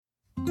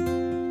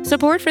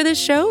Support for this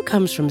show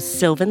comes from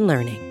Sylvan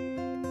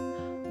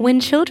Learning. When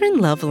children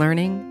love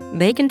learning,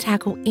 they can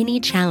tackle any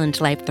challenge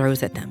life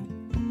throws at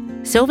them.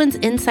 Sylvan's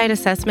Insight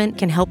Assessment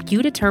can help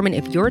you determine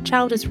if your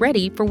child is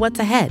ready for what's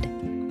ahead.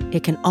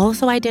 It can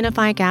also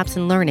identify gaps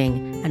in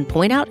learning and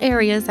point out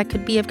areas that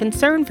could be of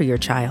concern for your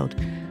child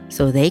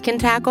so they can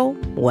tackle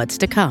what's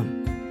to come.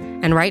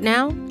 And right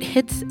now,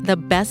 it's the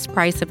best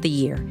price of the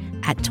year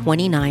at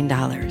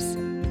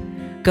 $29.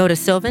 Go to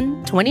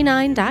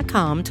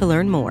sylvan29.com to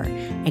learn more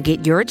and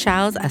get your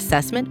child's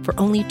assessment for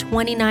only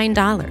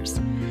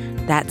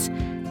 $29. That's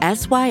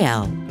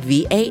SYLVAN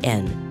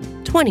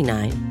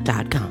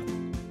 29.com.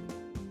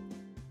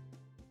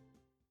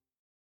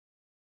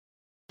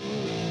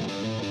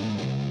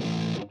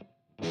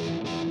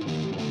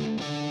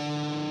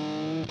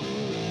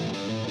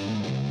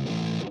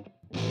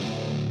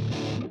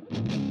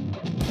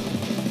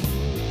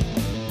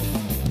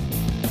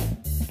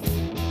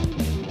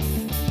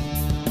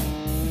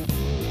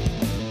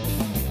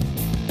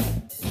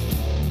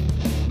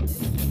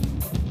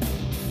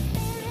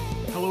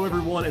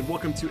 And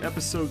welcome to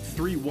episode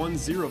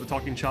 310 of the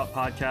Talking Chop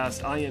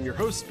podcast. I am your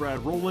host,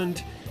 Brad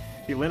Rowland.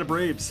 The Atlanta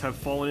Braves have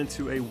fallen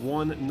into a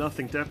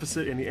 1-0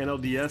 deficit in the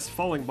NLDS,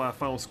 falling by a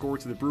final score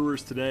to the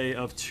Brewers today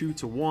of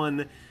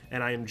 2-1.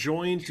 And I am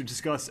joined to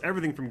discuss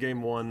everything from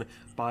Game 1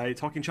 by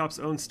Talking Chop's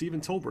own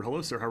Stephen Tolbert.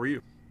 Hello, sir. How are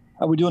you?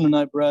 How are we doing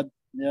tonight, Brad?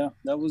 Yeah,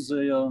 that was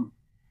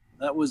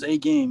a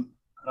game.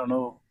 I don't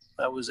know.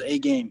 That was a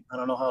game. I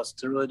don't know how else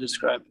to really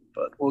describe it,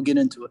 but we'll get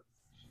into it.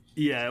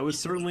 Yeah, it was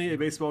certainly a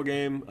baseball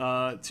game,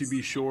 to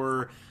be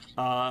sure.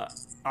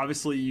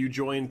 Obviously, you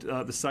joined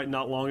the site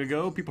not long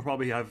ago. People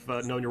probably have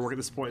known your work at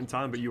this point in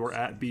time, but you are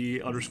at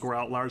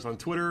B_Outliers on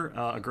Twitter.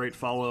 A great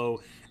follow,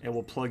 and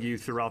we'll plug you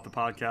throughout the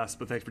podcast.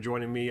 But thanks for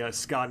joining me.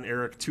 Scott and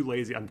Eric, too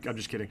lazy. I'm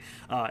just kidding.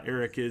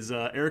 Eric is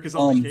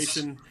on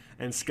vacation,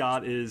 and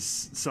Scott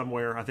is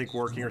somewhere, I think,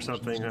 working or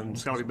something. And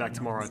Scott will be back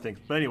tomorrow, I think.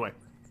 But anyway,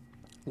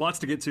 lots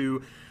to get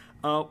to.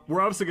 We're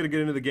obviously going to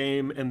get into the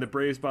game, and the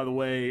Braves, by the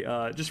way,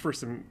 just for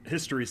some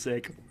history's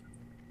sake,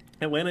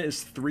 Atlanta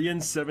is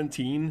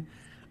 3-17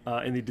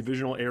 in the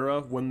divisional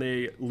era when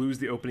they lose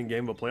the opening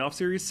game of a playoff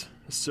series.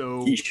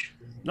 So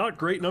not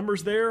great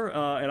numbers there,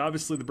 and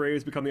obviously the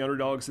Braves become the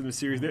underdogs in the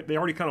series. They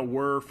already kind of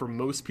were for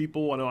most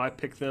people. I know I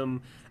picked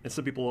them, and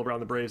some people around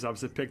the Braves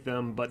obviously picked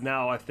them, but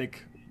now I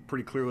think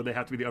pretty clearly they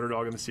have to be the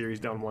underdog in the series,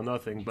 down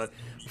 1-0. But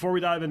before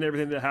we dive into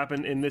everything that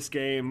happened in this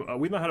game,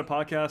 we've not had a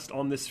podcast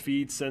on this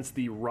feed since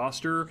the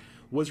roster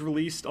was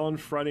released on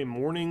Friday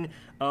morning.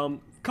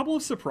 Couple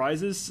of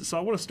surprises, so I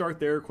want to start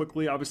there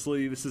quickly.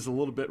 Obviously, this is a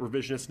little bit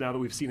revisionist now that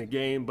we've seen a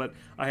game, but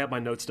I have my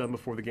notes done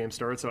before the game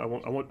starts, so I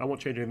won't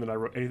change anything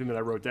that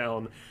I wrote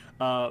down.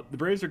 The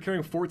Braves are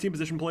carrying 14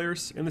 position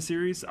players in the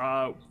series.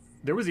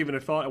 There was even a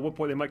thought at one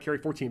point they might carry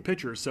 14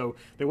 pitchers, so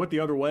they went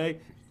the other way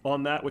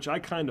on that, which I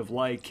kind of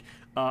like.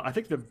 I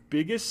think the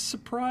biggest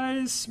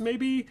surprise,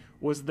 maybe,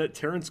 was that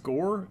Terrence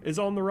Gore is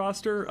on the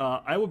roster.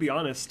 I will be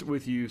honest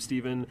with you,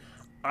 Steven.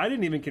 I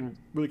didn't even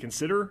really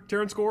consider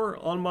Terrence Gore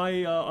on my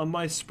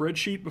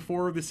spreadsheet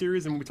before the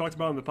series, and we talked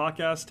about it on the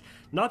podcast.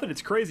 Not that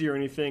it's crazy or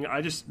anything.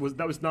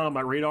 That was not on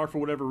my radar for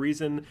whatever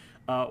reason.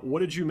 What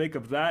did you make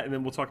of that? And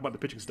then we'll talk about the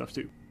pitching stuff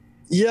too.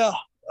 Yeah,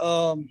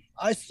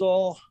 I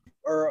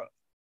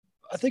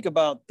think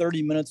about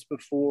 30 minutes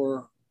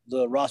before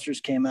the rosters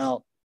came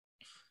out,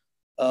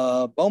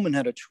 Bowman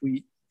had a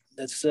tweet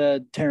that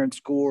said Terrence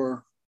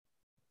Gore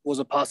was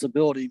a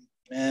possibility.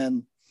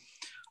 And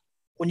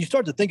when you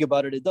start to think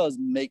about it, it does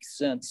make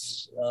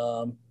sense.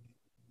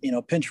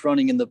 Pinch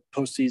running in the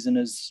postseason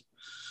is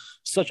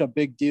such a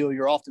big deal.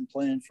 You're often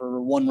playing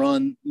for one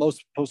run.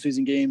 Most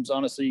postseason games,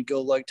 honestly,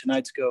 go like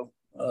tonight's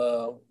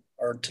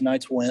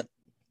went.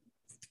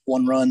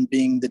 One run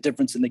being the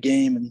difference in the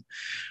game. And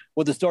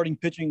with the starting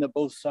pitching that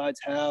both sides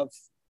have,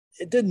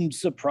 it didn't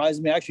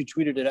surprise me. I actually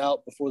tweeted it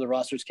out before the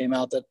rosters came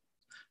out that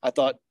I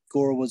thought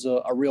Gore was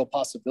a real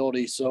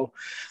possibility. So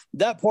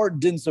that part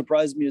didn't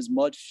surprise me as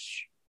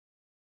much.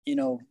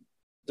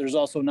 There's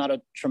also not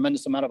a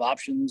tremendous amount of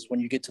options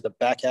when you get to the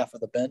back half of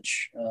the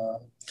bench.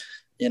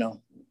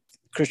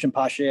 Christian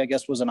Pache, I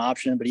guess, was an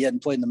option, but he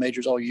hadn't played in the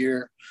majors all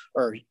year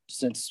or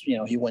since,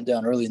 he went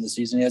down early in the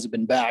season. He hasn't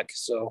been back.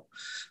 So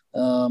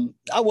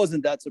I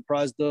wasn't that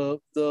surprised. The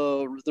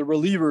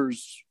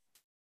relievers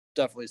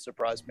definitely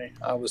surprised me.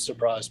 I was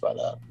surprised by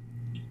that.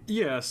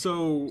 Yeah,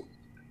 so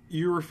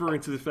you're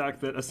referring to the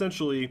fact that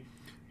essentially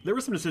there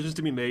were some decisions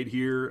to be made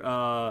here.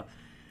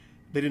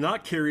 They did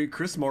not carry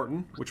Chris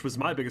Martin, which was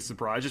my biggest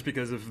surprise, just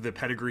because of the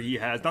pedigree he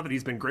has. Not that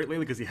he's been great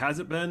lately, because he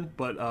hasn't been,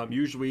 but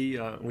usually,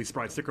 at least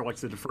Brian Sticker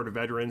likes to defer to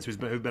veterans who've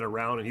been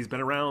around, and he's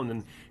been around,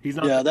 and he's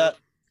not. Yeah,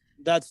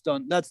 that's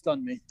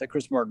stunned me that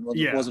Chris Martin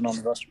wasn't on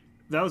the roster.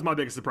 That was my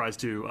biggest surprise,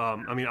 too.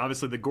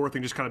 Obviously, the Gore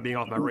thing just kind of being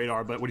off my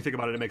radar, but when you think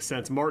about it, it makes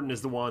sense. Martin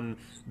is the one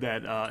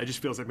that it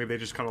just feels like maybe they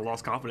just kind of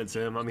lost confidence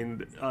in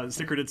him.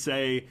 Sticker did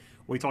say,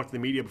 when he talked to the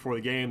media before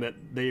the game, that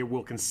they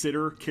will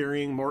consider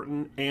carrying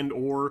Martin and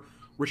or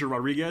Richard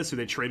Rodriguez, who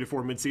they traded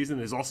for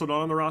midseason, is also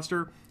not on the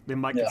roster. They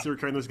might consider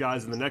carrying those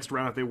guys in the next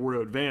round if they were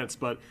to advance,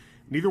 but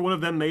neither one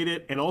of them made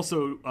it, and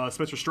also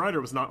Spencer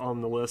Strider was not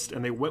on the list,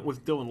 and they went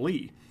with Dylan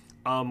Lee,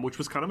 which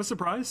was kind of a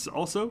surprise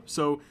also.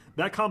 So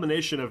that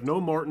combination of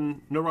no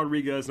Martin, no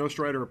Rodriguez, no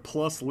Strider,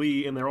 plus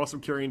Lee, and they're also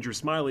carrying Drew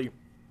Smiley,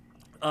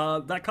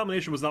 that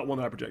combination was not one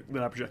that I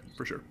projected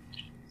for sure.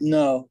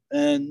 No,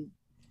 and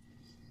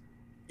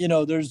you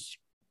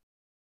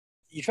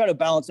try to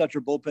balance out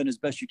your bullpen as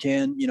best you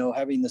can,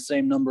 having the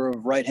same number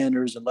of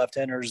right-handers and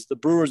left-handers. The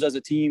Brewers as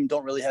a team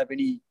don't really have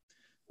any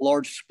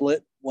large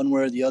split one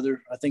way or the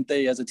other. I think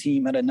they, as a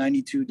team, had a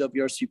 92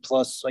 WRC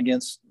plus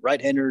against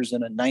right-handers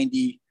and a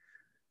 90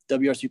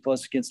 WRC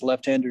plus against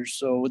left-handers.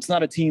 So it's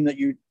not a team that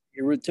you're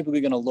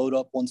typically going to load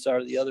up one side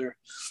or the other.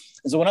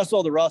 And so when I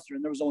saw the roster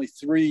and there was only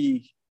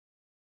 3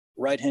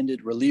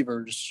 right-handed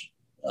relievers,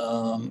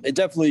 it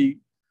definitely,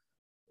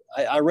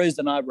 I raised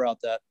an eyebrow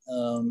at that.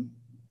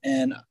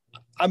 And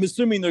I'm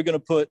assuming they're going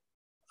to put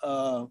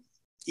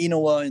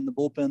Inoue in the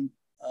bullpen.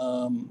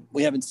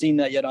 We haven't seen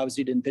that yet.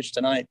 Obviously, he didn't pitch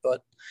tonight,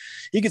 but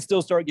he could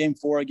still start game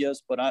 4, I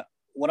guess. But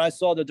when I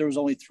saw that there was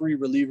only 3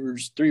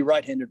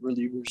 right-handed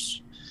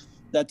relievers,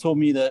 that told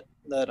me that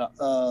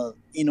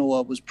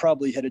Inoue was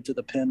probably headed to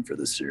the pen for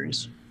this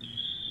series.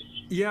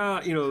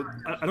 Yeah,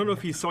 I don't know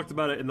if he's talked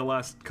about it in the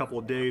last couple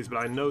of days, but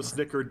I know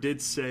Snitker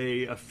did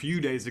say a few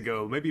days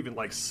ago, maybe even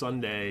like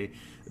Sunday,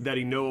 that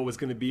Inoue was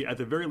going to be at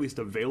the very least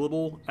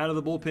available out of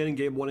the bullpen in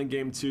game 1 and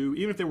game 2.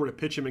 Even if they were to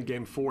pitch him in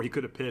game 4, he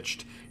could have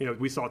pitched.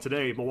 We saw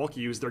today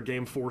Milwaukee used their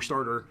game 4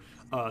 starter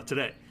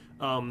today.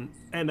 And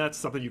that's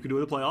something you can do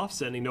in the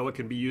playoffs, and Inoue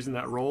can be using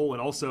that role.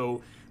 And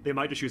also, they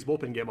might just use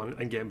bullpen game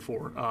in game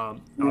 4.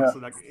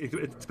 Obviously,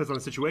 it depends on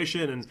the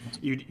situation. And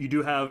you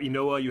do have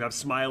Inoue, you have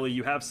Smiley,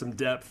 you have some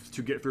depth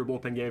to get through a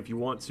bullpen game if you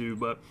want to.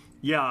 But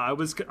yeah, I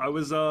was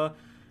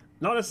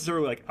not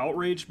necessarily like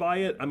outraged by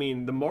it. I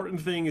mean, the Martin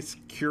thing is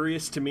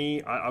curious to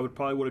me. I would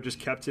have just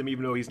kept him,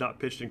 even though he's not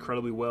pitched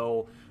incredibly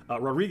well.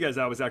 Rodriguez,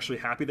 I was actually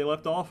happy they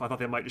left off. I thought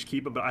they might just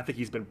keep him, but I think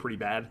he's been pretty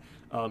bad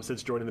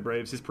since joining the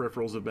Braves. His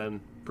peripherals have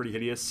been pretty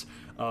hideous.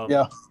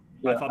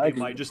 I thought they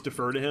might just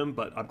defer to him,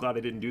 but I'm glad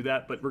they didn't do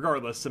that. But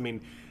regardless, I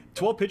mean,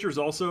 12 pitchers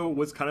also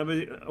was kind of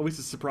at least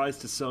a surprise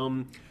to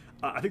some.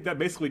 I think that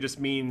basically just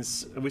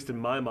means, at least in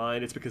my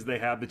mind, it's because they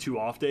have the 2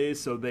 off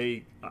days. So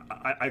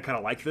I kind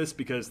of like this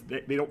because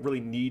they don't really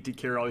need to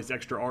carry all these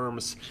extra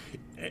arms,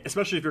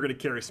 especially if you're going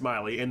to carry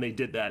Smiley, and they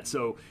did that.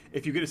 So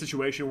if you get a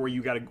situation where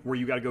you got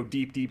to go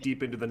deep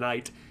into the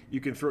night,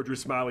 you can throw Drew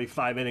Smiley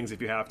 5 innings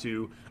if you have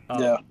to.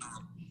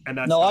 And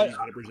that's how you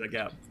got to bridge that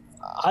gap.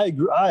 I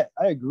agree. I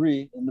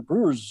agree. And the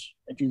Brewers,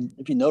 if you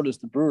notice,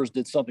 the Brewers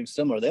did something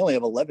similar. They only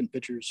have 11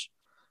 pitchers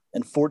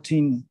and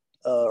 15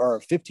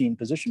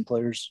 position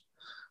players.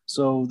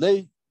 So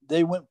they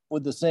went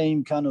with the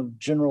same kind of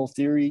general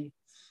theory.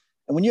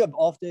 And when you have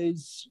off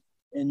days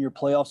in your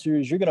playoff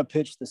series, you're going to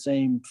pitch the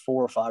same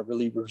 4 or 5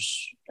 relievers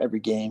every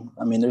game.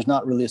 I mean, there's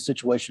not really a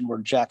situation where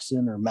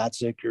Jackson or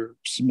Matzik or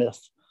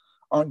Smith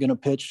aren't going to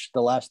pitch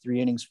the last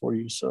 3 innings for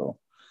you. So,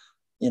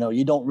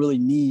 you don't really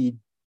need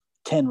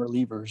 10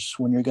 relievers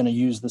when you're going to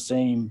use the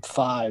same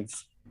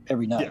 5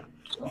 every night. Yeah,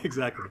 so.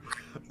 Exactly.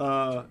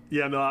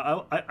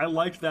 I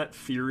liked that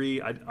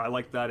theory. I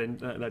like that and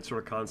that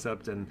sort of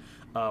concept, and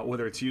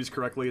whether it's used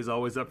correctly is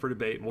always up for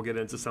debate, and we'll get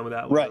into some of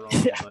that later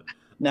on. Yeah. But,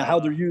 now, how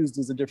they're used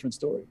is a different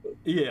story. But.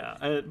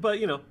 Yeah, but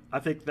I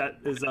think that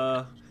is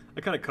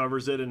it kind of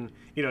covers it, and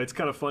it's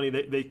kind of funny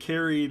they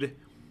carried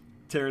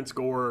Terrence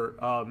Gore,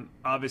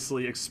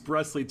 obviously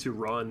expressly to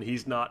run.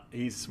 He's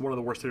one of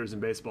the worst hitters in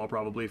baseball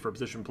probably for a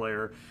position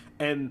player.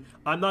 And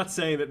I'm not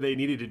saying that they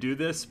needed to do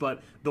this,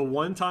 but the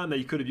one time that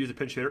you could have used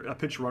a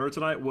pinch runner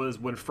tonight was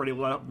when Freddie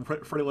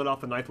let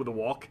off the ninth with a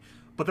walk.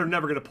 But they're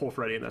never going to pull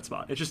Freddie in that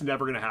spot. It's just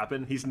never going to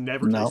happen. He's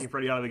never taking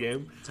Freddie out of the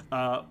game.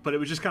 But it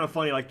was just kind of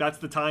funny. Like, that's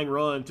the tying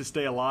run to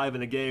stay alive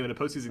in a game, in a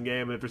postseason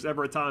game. And if there's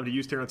ever a time to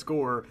use Terrence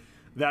Gore,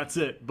 that's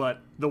it.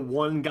 But the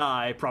one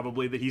guy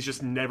probably that he's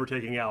just never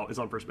taking out is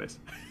on first base.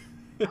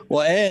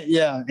 Well,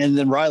 and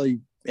then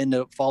Riley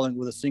ended up falling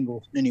with a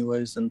single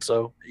anyways. And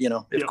so,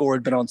 if Gore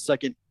had been on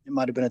second, it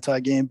might have been a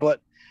tie game.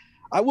 But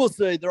I will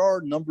say there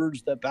are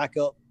numbers that back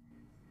up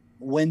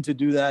when to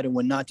do that and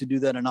when not to do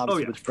that. And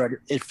obviously with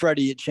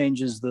Freddie, it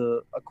changes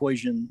the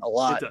equation a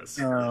lot. It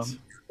does.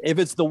 If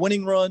it's the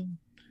winning run,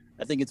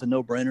 I think it's a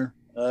no-brainer.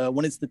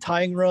 When it's the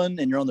tying run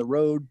and you're on the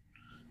road,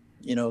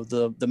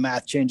 the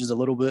math changes a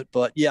little bit.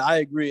 But yeah, I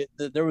agree.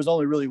 There was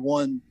only really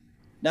one.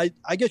 Now,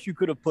 I guess you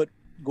could have put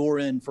Gore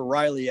in for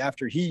Riley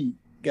after he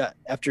got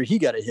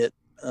a hit.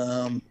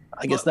 I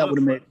guess that would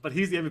have made. But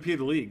he's the MVP of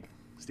the league,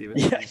 Steven.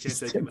 Yeah, you can't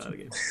take him out of the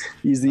game.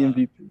 He's the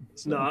MVP.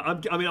 So.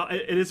 No,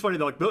 it is funny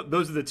though. Like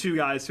those are the 2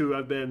 guys who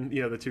have been,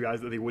 the 2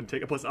 guys that they wouldn't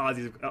take. Plus,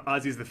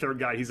 Ozzy's the 3rd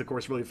guy. He's of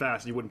course really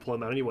fast, and you wouldn't pull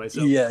him out anyway.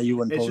 So yeah, you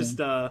wouldn't. It's just,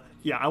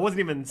 I wasn't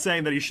even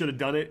saying that he should have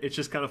done it. It's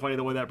just kind of funny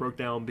the way that broke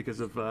down because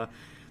of the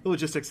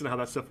logistics and how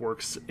that stuff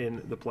works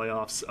in the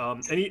playoffs.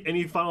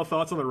 Any final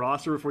thoughts on the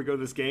roster before we go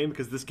to this game?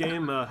 Because this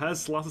game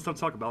has lots of stuff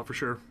to talk about for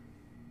sure.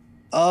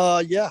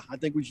 Yeah, I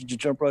think we should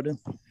just jump right in.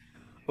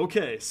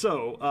 Okay,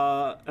 so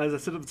as I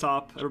said at the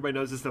top, everybody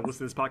knows this that listens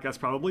to this podcast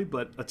probably,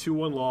 but a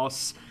 2-1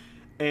 loss.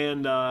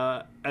 And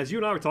as you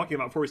and I were talking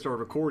about before we started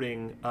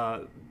recording,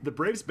 the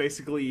Braves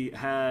basically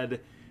had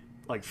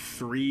like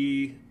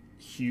three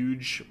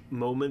huge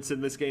moments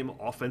in this game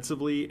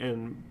offensively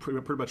and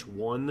pretty much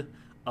one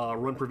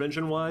run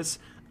prevention wise.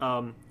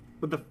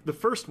 But the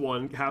first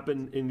one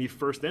happened in the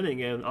first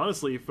inning, and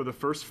honestly, for the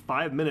first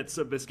 5 minutes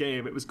of this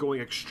game, it was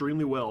going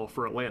extremely well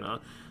for Atlanta.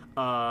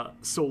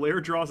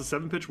 Soler draws a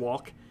 7-pitch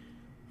walk,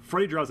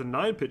 Freddie draws a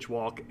 9-pitch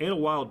walk, and a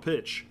wild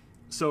pitch.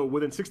 So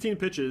within 16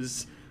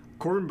 pitches,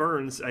 Corbin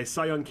Burnes, a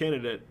Cy Young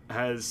candidate,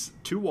 has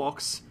 2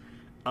 walks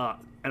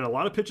and a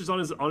lot of pitches on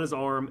his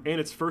arm, and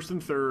it's first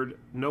and third,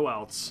 no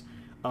outs.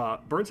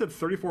 Burnes had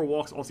 34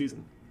 walks all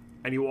season,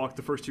 and he walked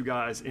the first 2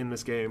 guys in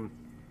this game.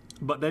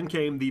 But then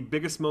came the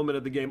biggest moment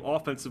of the game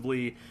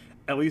offensively,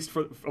 at least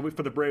for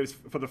the Braves,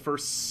 for the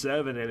first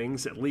 7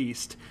 innings at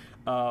least,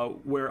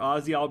 where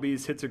Ozzie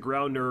Albies hits a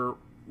grounder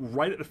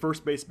right at the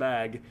first base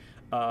bag.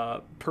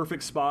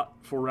 Perfect spot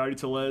for Rowdy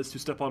Tellez to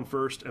step on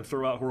first and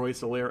throw out Jorge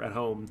Soler at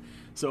home.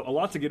 So a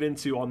lot to get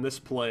into on this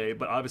play,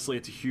 but obviously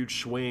it's a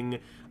huge swing,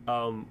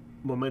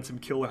 momentum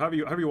killer,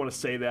 however you want to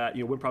say that,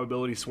 win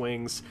probability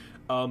swings.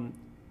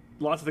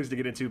 Lots of things to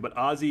get into, but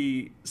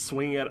Ozzie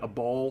swinging at a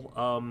ball,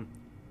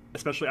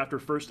 especially after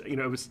first, it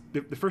was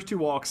the first 2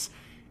 walks,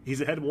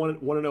 he's ahead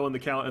 1-0 in the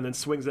count, and then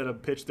swings at a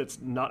pitch that's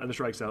not in the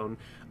strike zone,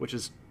 which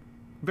is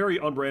very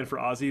on brand for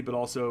Ozzie, but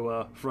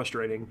also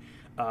frustrating.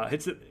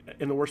 Hits it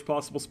in the worst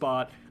possible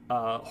spot.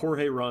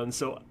 Jorge runs.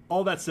 So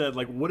all that said,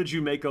 like, what did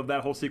you make of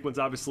that whole sequence?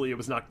 Obviously, it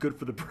was not good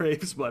for the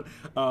Braves, but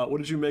what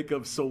did you make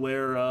of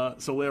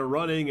Soler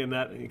running and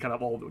that and kind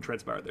of all that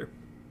transpired there?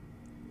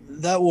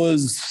 That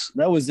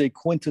was a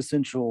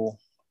quintessential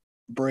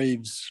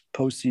Braves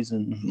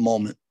postseason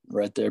moment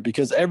right there,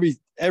 because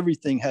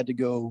everything had to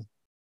go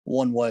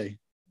one way.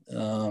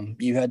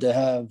 You had to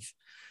have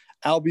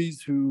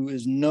Albies, who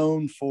is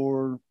known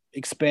for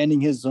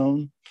expanding his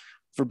zone,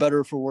 for better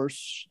or for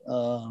worse.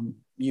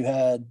 You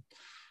had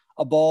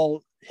a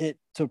ball hit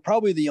to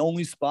probably the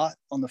only spot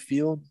on the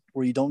field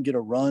where you don't get a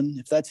run.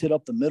 If that's hit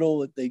up the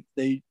middle,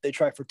 they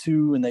try for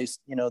 2 and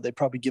they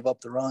probably give up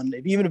the run.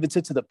 Even if it's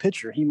hit to the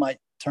pitcher, he might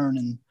turn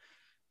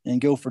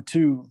and go for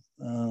 2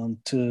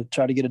 to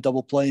try to get a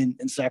double play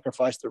and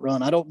sacrifice the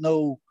run. I don't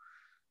know,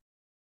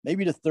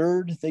 maybe the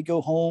third they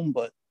go home,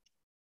 but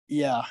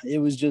yeah, it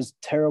was just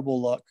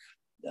terrible luck.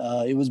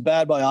 It was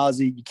bad by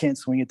Ozzie. You can't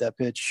swing at that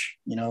pitch.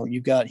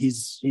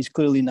 He's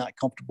clearly not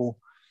comfortable.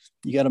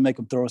 You got to make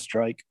him throw a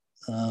strike.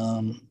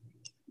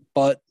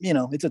 But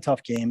it's a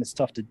tough game. It's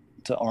tough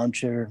to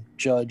armchair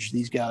judge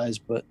these guys,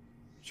 but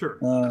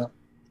sure.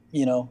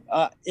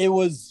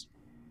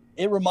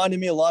 It reminded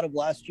me a lot of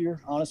last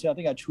year. Honestly, I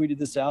think I tweeted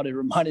this out. It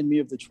reminded me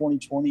of the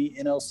 2020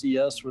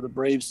 NLCS where the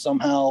Braves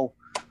somehow,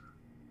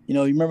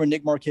 you remember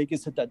Nick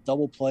Markakis hit that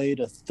double play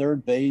to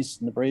third base,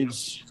 and the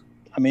Braves,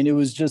 it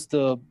was just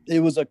a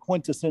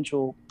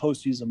quintessential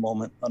postseason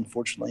moment,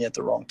 unfortunately, at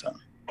the wrong time.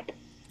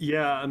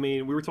 Yeah,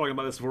 we were talking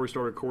about this before we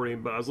started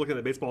recording, but I was looking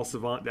at Baseball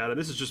Savant data.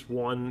 This is just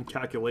one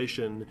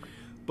calculation,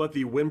 but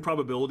the win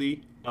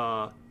probability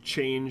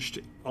changed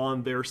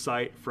on their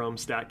site from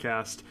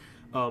StatCast.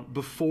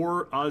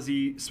 Before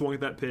Ozzie swung at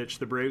that pitch,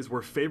 the Braves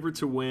were favored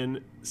to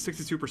win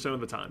 62% of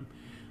the time.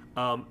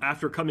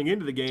 After coming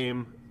into the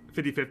game,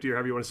 50-50 or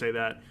however you want to say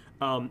that,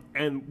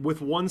 and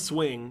with one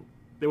swing,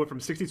 they went from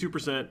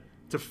 62%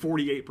 to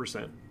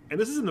 48%. And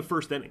this is in the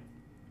first inning.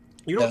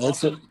 You don't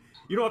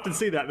often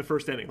see that in the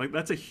first inning. Like,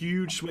 that's a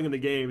huge swing in the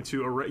game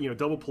to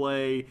double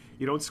play,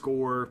 you don't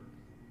score,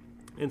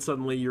 and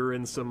suddenly you're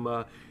in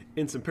some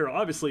peril.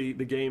 Obviously,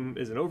 the game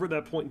isn't over at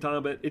that point in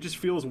time, but it just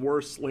feels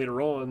worse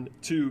later on,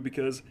 too,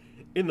 because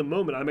in the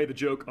moment, I made the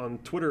joke on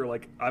Twitter,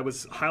 like, I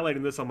was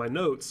highlighting this on my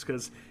notes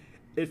because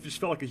it just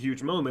felt like a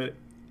huge moment,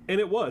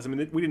 and it was. We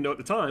didn't know at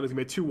the time it was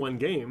going to be a 2-1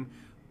 game,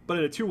 but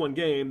in a 2-1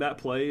 game, that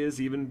play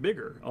is even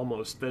bigger,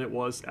 almost, than it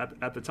was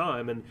at the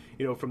time. And,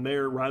 from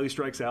there, Riley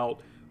strikes out,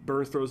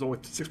 Burnes throws only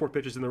 6 more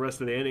pitches in the rest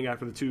of the inning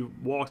after the 2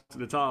 walks to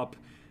the top.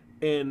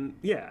 And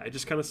yeah, it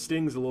just kind of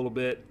stings a little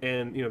bit,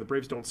 and the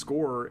Braves don't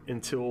score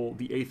until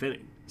the 8th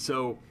inning.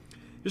 So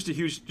just a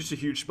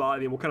huge spot.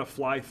 We'll kind of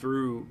fly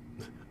through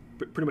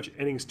pretty much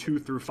innings 2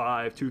 through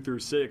 5, 2 through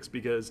 6,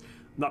 because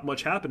not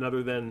much happened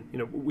other than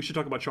we should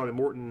talk about Charlie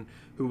Morton,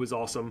 who was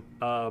awesome.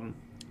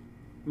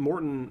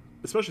 Morton,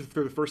 especially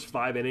through the first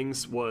 5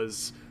 innings,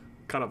 was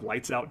kind of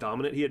lights out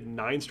dominant. He had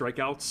 9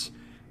 strikeouts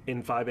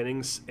in 5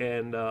 innings,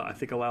 and I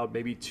think allowed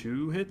maybe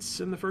 2 hits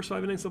in the first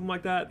 5 innings, something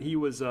like that. He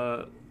was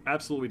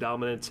absolutely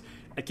dominant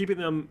at keeping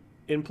them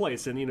in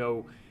place. And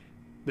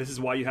this is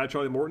why you had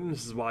Charlie Morton.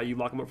 This is why you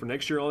lock him up for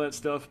next year, all that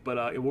stuff.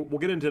 But we'll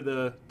get into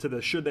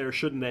the should they or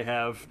shouldn't they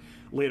have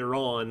later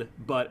on.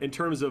 But in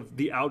terms of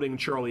the outing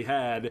Charlie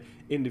had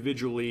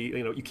individually,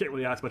 you can't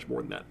really ask much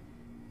more than that.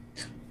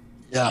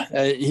 Yeah,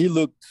 he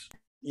looked.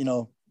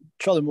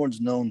 Charlie Morton's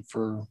known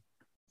for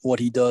what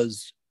he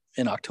does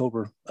in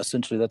October.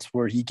 Essentially, that's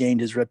where he gained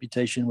his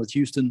reputation with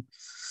Houston.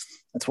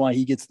 That's why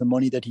he gets the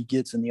money that he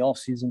gets in the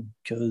offseason,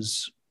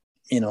 because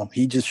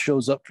he just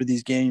shows up for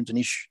these games, and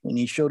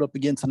he showed up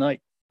again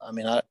tonight.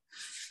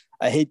 I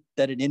I hate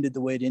that it ended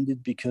the way it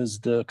ended because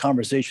the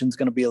conversation is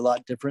going to be a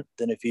lot different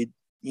than if he'd,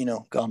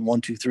 gone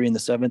 1, 2, 3 in the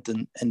seventh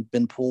and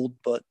been pulled.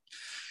 But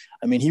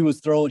I mean, he was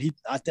throwing.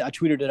 I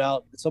tweeted it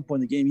out at some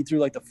point in the game. He threw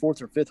like the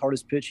fourth or fifth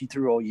hardest pitch he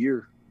threw all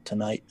year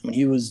tonight. I mean,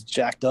 he was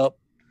jacked up.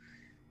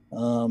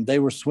 They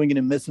were swinging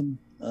and missing.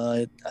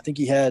 I think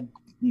he had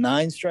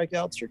 9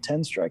 strikeouts or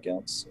 10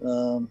 strikeouts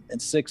and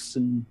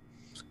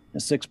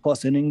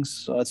 6+ innings.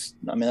 So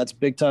that's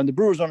big time. The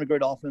Brewers aren't a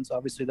great offense.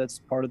 Obviously, that's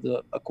part of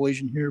the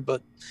equation here,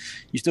 but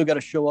you still got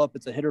to show up.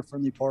 It's a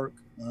hitter-friendly park.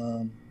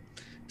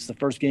 It's the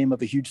first game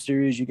of a huge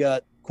series. You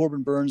got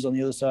Corbin Burns on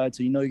the other side,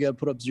 so you got to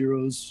put up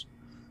zeros.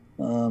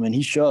 And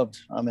he shoved.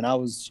 I mean,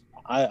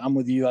 I'm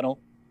with you.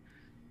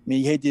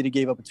 You hate that he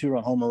gave up a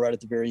 2-run homer right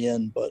at the very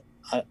end, but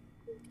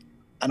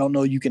I don't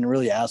know you can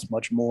really ask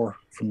much more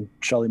from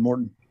Charlie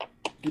Morton.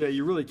 Yeah,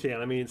 you really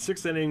can. I mean,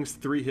 6 innings,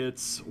 3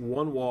 hits,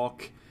 1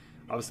 walk,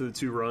 obviously the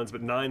 2 runs,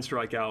 but 9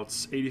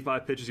 strikeouts,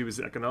 85 pitches. He was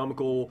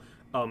economical.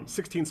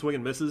 16 swing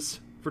and misses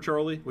for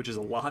Charlie, which is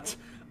a lot.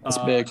 That's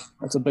big.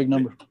 That's a big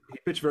number. He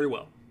pitched very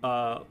well.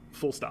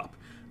 Full stop.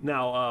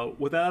 Now,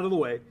 with that out of the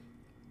way,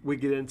 we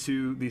get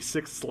into the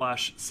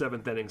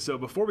 6th/7th inning. So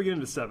before we get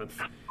into 7th,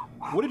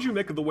 what did you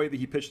make of the way that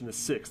he pitched in the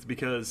 6th?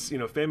 Because,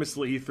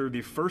 famously he threw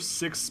the first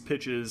 6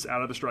 pitches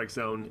out of the strike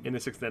zone in the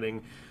 6th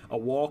inning, a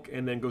walk,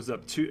 and then goes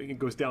down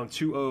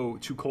 2-0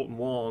 to Colton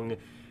Wong.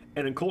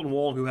 And then Colton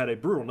Wong, who had a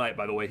brutal night,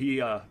 by the way,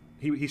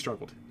 he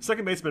struggled.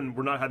 Second baseman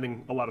were not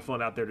having a lot of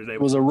fun out there today.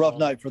 It was a rough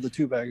night for the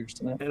 2 baggers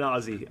tonight. And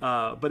Ozzie.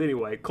 But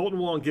anyway, Colton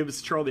Wong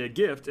gives Charlie a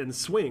gift and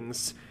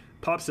swings,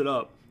 pops it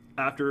up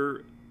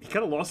after he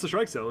kind of lost the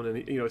strike zone.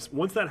 And,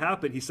 once that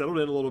happened, he settled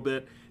in a little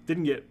bit,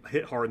 didn't get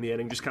hit hard in the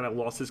inning, just kind of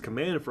lost his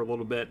command for a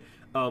little bit.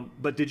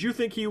 But did you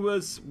think he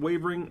was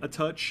wavering a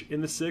touch in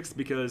the 6th?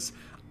 Because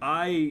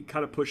I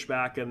kind of pushed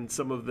back on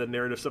some of the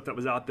narrative stuff that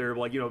was out there.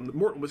 Like,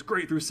 Morton was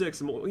great through 6.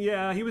 And,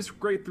 yeah, he was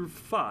great through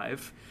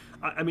 5.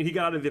 I mean, he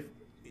got out of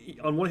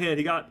on one hand,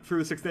 he got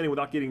through the 6th inning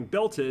without getting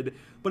belted,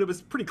 but it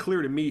was pretty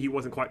clear to me he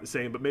wasn't quite the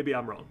same. But maybe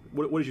I'm wrong.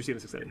 What did you see in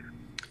the 6th inning?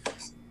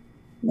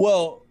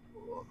 Well,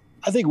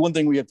 I think one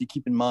thing we have to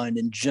keep in mind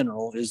in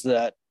general is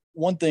that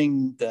one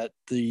thing that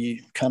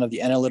the kind of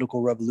the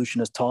analytical revolution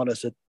has taught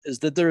us is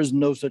that there is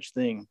no such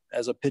thing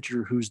as a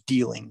pitcher who's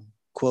dealing,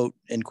 quote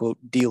unquote,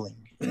 dealing.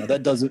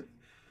 That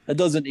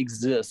doesn't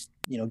exist.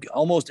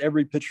 Almost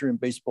every pitcher in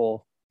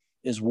baseball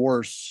is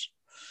worse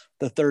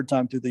the 3rd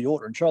time through the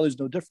order, and Charlie's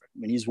no different. I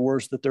mean, he's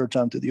worse the 3rd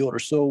time through the order.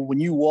 So when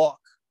you walk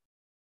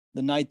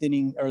the 9th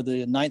inning or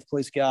the 9th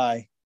place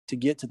guy to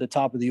get to the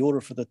top of the order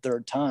for the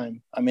 3rd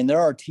time, I mean, there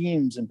are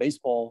teams in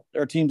baseball,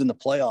 there are teams in the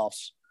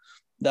playoffs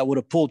that would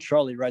have pulled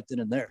Charlie right then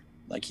and there.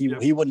 Like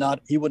he would not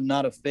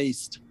have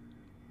faced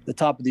the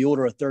top of the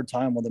order a 3rd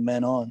time with a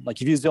man on.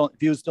 Like if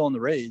he was still in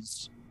the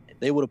Rays,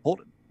 they would have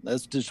pulled him.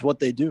 That's just what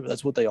they do.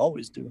 That's what they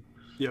always do.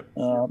 Yep.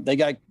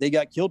 They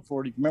got killed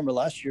for it. If you remember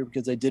last year,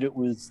 because they did it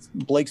with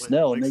Blake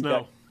Snell, and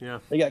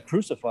they got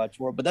crucified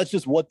for it. But that's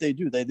just what they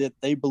do.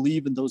 They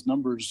believe in those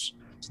numbers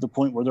to the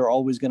point where they're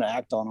always going to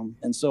act on them.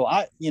 And so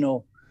I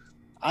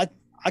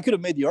could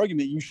have made the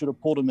argument you should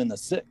have pulled him in the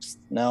 6th.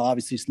 Now,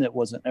 obviously, Snit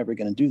wasn't ever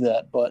going to do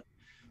that. But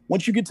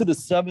once you get to the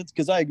 7th,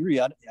 because I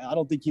agree, I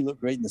don't think he looked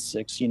great in the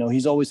 6th.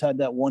 He's always had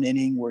that one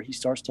inning where he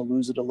starts to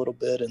lose it a little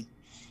bit. And,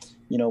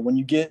 when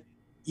you get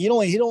 – he'd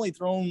only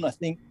thrown, I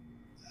think,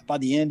 by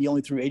the end, he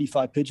only threw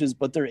 85 pitches,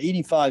 but they're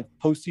 85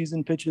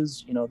 postseason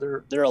pitches.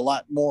 They're a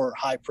lot more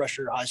high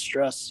pressure, high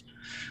stress.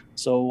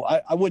 So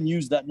I wouldn't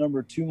use that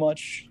number too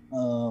much.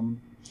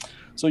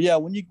 So yeah,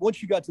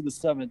 once you got to the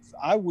 7th,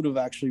 I would have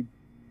actually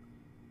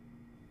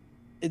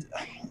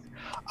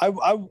I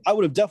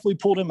would have definitely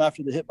pulled him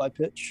after the hit by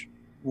pitch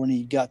when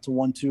he got to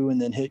 1-2 and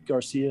then hit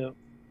Garcia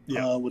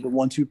with the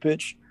 1-2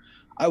 pitch.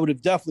 I would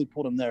have definitely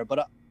pulled him there,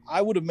 but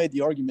I would have made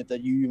the argument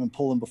that you even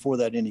pull him before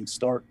that inning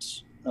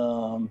starts.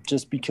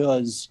 Just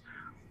because,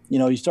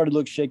 he started to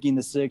look shaky in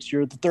the 6th.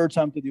 You're at the 3rd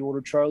time through the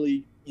order.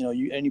 Charlie,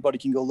 anybody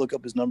can go look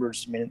up his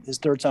numbers. I mean, his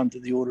 3rd time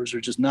through the orders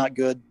are just not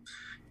good.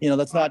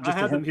 That's not just. I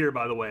have them here,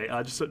 by the way.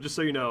 Just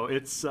so you know,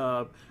 it's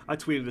I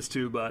tweeted this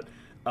too, but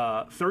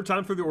 3rd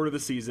time through the order of the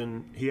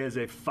season, he has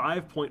a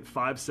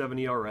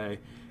 5.57 ERA,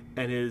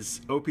 and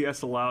his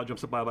OPS allowed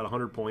jumps up by about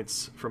 100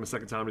 points from a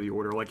 2nd time to the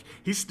order. Like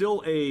he's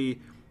still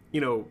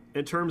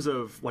in terms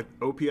of like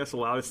OPS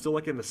allowed, it's still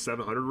like in the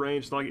 700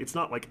 range. It's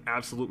not like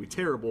absolutely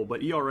terrible,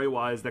 but ERA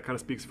wise, that kind of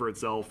speaks for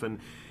itself. And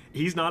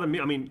he's not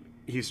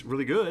he's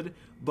really good,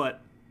 but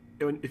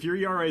if your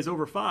ERA is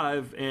over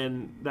 5,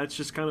 and that's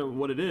just kind of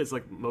what it is.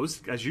 Like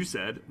most, as you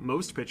said,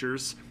 most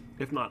pitchers,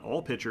 if not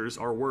all pitchers,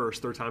 are worse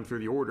 3rd time through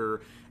the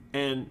order.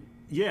 And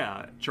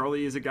yeah,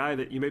 Charlie is a guy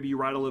that you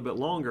ride a little bit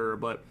longer,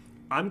 but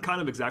I'm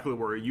kind of exactly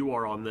where you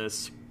are on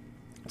this,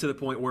 to the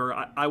point where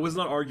I was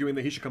not arguing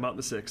that he should come out in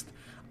the 6th.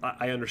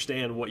 I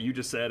understand what you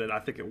just said, and I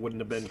think it wouldn't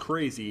have been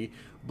crazy,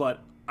 but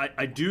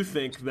I do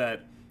think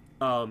that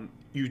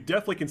you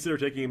definitely consider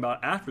taking him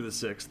out after the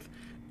 6th.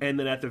 And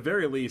then at the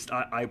very least,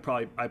 I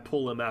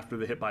pull him after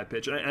the hit by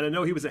pitch. And I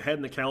know he was ahead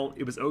in the count.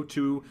 It was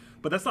 0-2,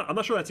 but I'm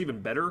not sure that's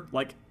even better.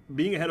 Like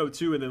being ahead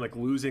 0-2 and then like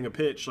losing a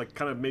pitch, like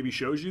kind of maybe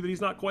shows you that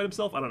he's not quite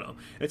himself. I don't know.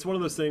 It's one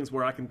of those things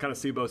where I can kind of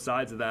see both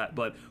sides of that.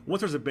 But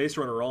once there's a base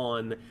runner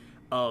on,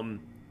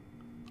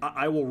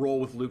 I will roll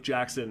with Luke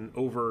Jackson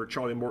over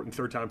Charlie Morton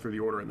third time through the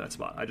order in that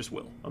spot. I just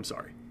will. I'm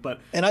sorry,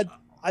 but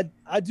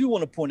I do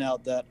want to point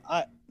out that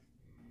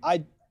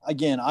I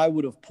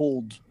would have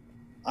pulled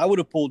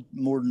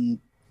Morton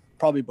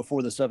probably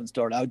before the seventh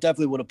start. I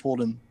definitely would have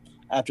pulled him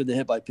after the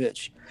hit by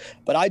pitch,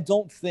 but I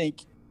don't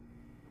think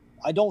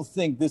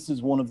this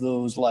is one of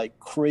those like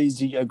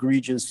crazy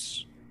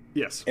egregious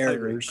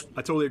errors.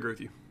 I totally agree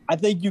with you. I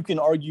think you can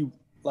argue,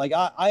 like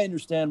I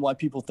understand why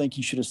people think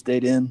he should have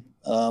stayed in.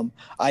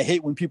 I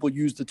hate when people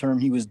use the term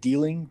he was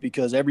dealing,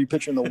 because every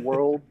pitcher in the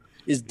world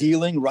is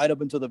dealing right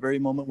up until the very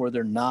moment where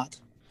they're not.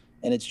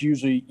 And it's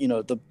usually,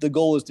 the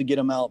goal is to get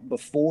him out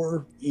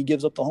before he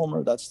gives up the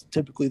homer. That's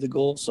typically the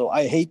goal. So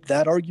I hate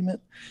that argument.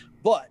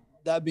 But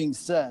that being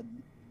said,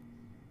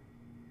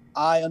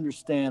 I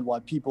understand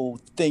why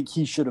people think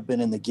he should have been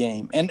in the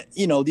game. And,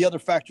 the other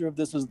factor of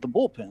this is the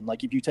bullpen.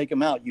 Like if you take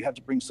him out, you have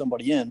to bring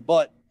somebody in.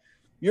 But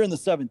you're in the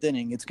seventh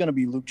inning. It's going to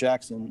be Luke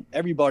Jackson.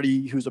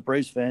 Everybody who's a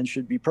Braves fan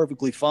should be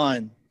perfectly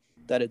fine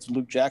that it's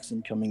Luke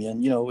Jackson coming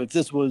in. If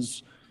this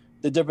was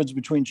the difference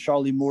between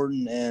Charlie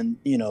Morton and,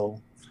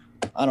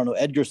 I don't know,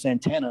 Edgar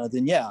Santana,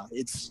 then yeah,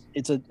 it's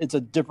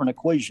a different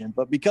equation.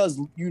 But because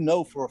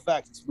for a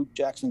fact it's Luke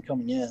Jackson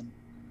coming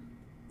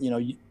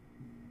in,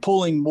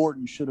 pulling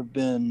Morton should have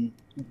been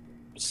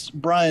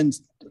Brian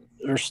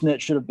or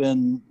Snit should have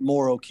been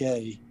more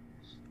okay,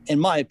 in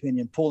my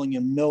opinion. Pulling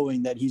him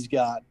knowing that he's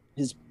got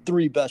his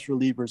three best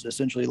relievers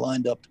essentially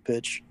lined up to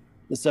pitch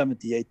the seventh,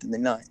 the eighth, and the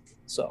ninth.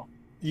 So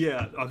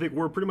yeah, I think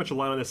we're pretty much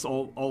aligned on this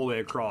all the way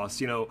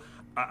across.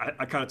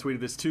 I kind of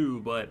tweeted this too,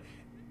 but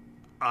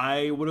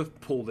I would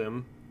have pulled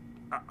him.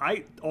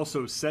 I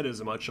also said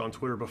as much on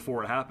Twitter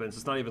before it happens.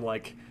 It's not even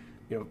like,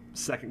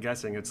 second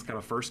guessing. It's kind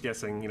of first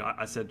guessing.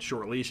 I said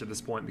short leash at this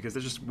point because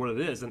that's just what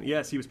it is. And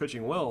yes, he was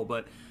pitching well,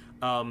 but,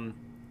 that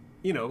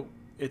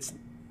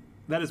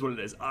is what it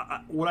is.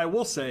 What I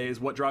will say is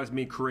what drives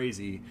me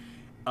crazy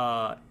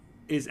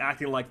is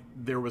acting like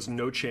there was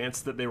no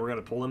chance that they were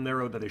going to pull him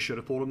there or that they should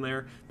have pulled him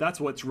there. That's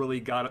what's really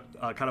got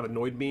kind of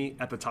annoyed me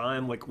at the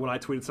time. Like when I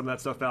tweeted some of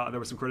that stuff out, there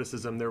was some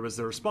criticism. There was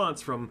a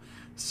response from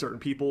certain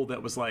people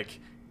that was like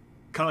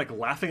kind of like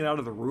laughing it out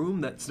of the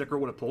room that Snitker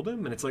would have pulled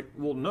him. And it's like,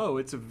 well, no,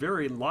 it's a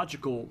very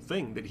logical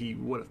thing that he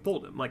would have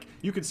pulled him. Like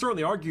you can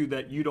certainly argue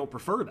that you don't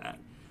prefer that,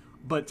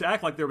 but to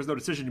act like there was no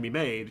decision to be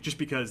made just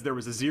because there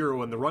was a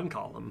 0 in the run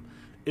column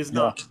is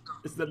not.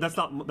 Yeah. That's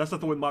not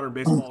the way modern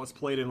baseball is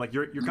played. And like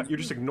you're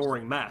just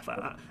ignoring math.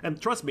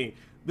 And trust me,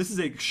 this is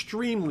an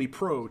extremely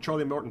pro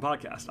Charlie Morton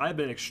podcast. I have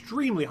been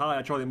extremely high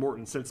on Charlie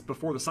Morton since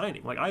before the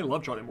signing. Like I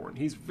love Charlie Morton.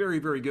 He's very,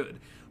 very good.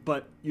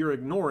 But you're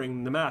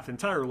ignoring the math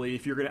entirely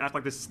if you're going to act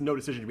like this is no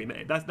decision to be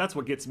made. That's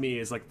what gets me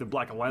is like the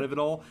black and white of it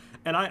all.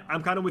 And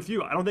I'm kind of with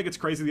you. I don't think it's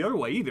crazy the other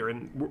way either.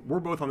 And we're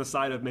both on the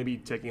side of maybe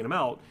taking him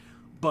out.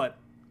 But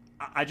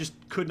I just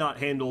could not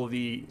handle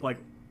the like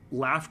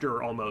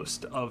laughter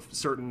almost of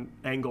certain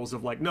angles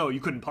of like, no,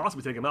 you couldn't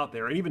possibly take him out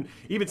there. And even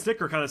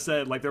Snitker kind of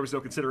said like there was no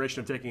consideration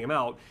of taking him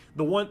out.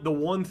 The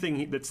one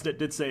thing that Snit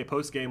did say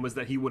post game was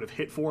that he would have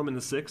hit for him in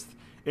the sixth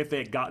if they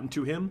had gotten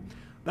to him.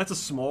 That's a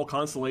small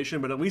consolation,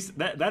 but at least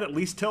that at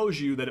least tells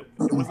you that it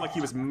wasn't like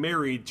he was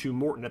married to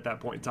Morton at that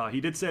point in time.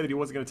 He did say that he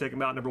wasn't going to take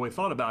him out, never really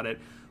thought about it,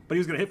 but he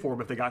was going to hit for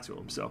him if they got to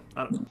him. So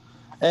I don't know.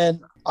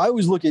 And I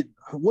always look at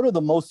what are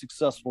the most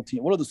successful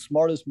teams, what are the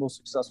smartest, most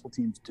successful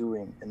teams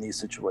doing in these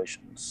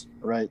situations,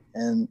 right?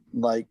 And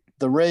like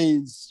the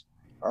Rays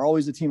are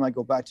always the team I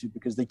go back to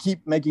because they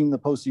keep making the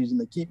postseason,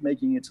 they keep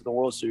making it to the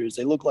World Series.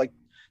 They look like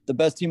the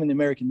best team in the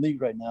American League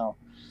right now.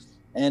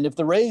 And if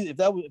the Rays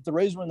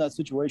were in that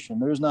situation,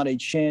 there's not a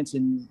chance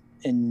in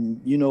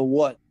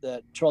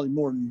that Charlie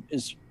Morton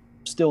is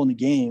still in the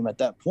game at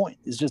that point.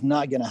 It's just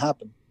not going to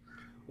happen.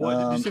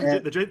 Well, did you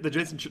see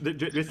the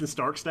Jason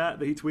Stark stat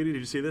that he tweeted? Did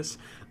you see this?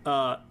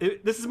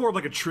 This is more of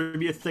like a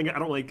trivia thing.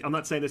 I'm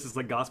not saying this is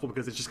like gospel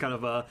because it's just kind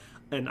of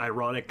an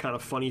ironic, kind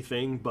of funny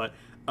thing. But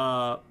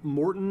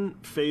Morton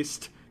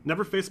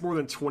never faced more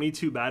than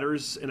 22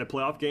 batters in a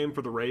playoff game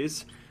for the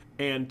Rays,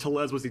 and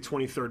Tellez was the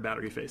 23rd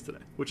batter he faced today,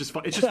 which is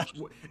fun. It's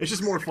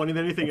just more funny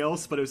than anything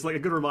else. But it was like a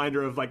good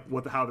reminder of like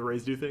how the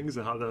Rays do things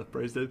and how the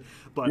Braves did.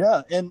 But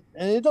yeah, and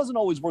it doesn't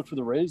always work for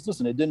the Rays.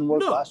 Listen, it didn't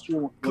work last year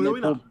when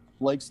clearly they pulled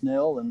Blake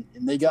Snell, and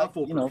they got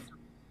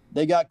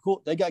they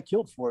got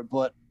killed for it.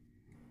 But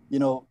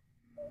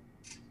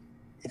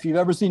if you've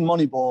ever seen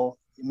Moneyball,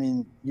 I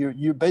mean,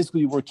 you're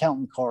basically we're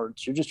counting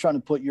cards. You're just trying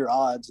to put your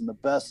odds in the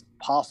best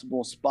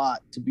possible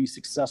spot to be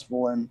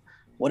successful, and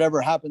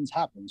whatever happens.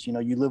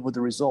 You live with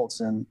the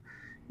results, and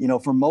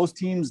for most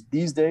teams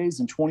these days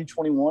in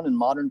 2021 in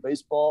modern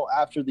baseball,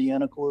 after the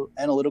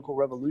analytical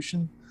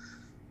revolution,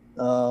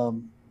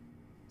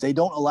 they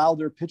don't allow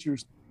their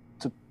pitchers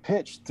to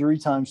pitch 3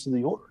 times to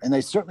the order, and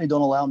they certainly don't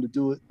allow them to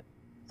do it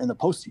in the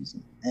postseason.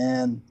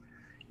 And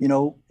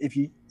and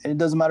it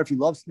doesn't matter if you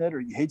love Snit or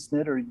you hate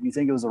Snit or you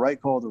think it was the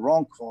right call or the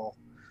wrong call,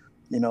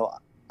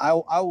 I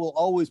will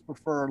always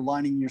prefer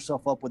lining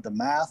yourself up with the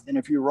math. And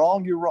if you're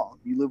wrong, you're wrong.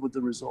 You live with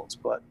the results.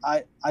 But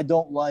I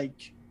don't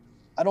like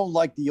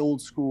the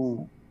old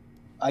school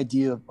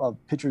idea of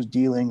pitchers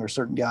dealing or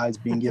certain guys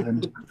being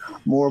given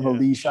more of a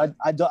leash. I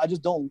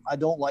just don't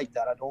like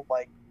that. I don't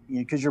like,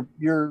 because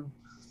you're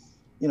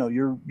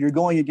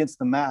going against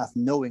the math,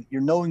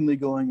 you're knowingly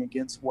going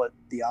against what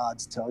the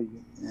odds tell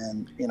you.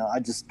 And,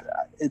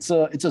 it's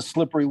a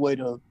slippery way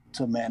to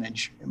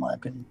manage, in my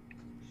opinion.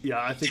 Yeah,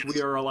 I think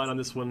we are aligned on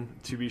this one,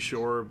 to be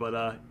sure,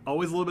 but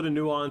always a little bit of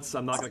nuance.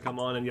 I'm not going to come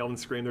on and yell and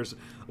scream. There's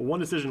one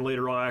decision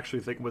later on I actually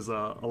think was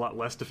a lot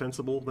less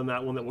defensible than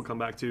that one that we'll come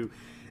back to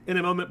in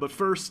a moment. But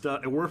first, a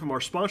word from our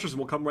sponsors, and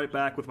we'll come right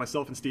back with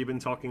myself and Steven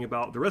talking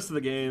about the rest of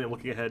the game and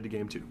looking ahead to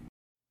Game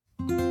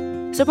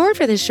 2. Support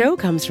for this show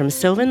comes from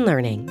Sylvan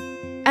Learning.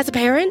 As a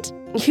parent,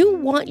 you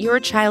want your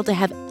child to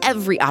have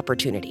every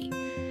opportunity,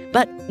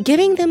 but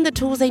giving them the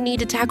tools they need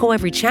to tackle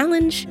every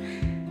challenge,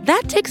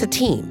 that takes a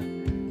team.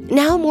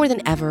 Now more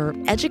than ever,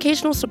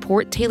 educational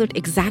support tailored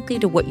exactly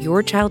to what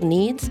your child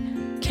needs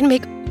can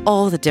make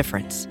all the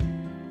difference.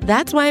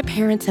 That's why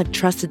parents have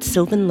trusted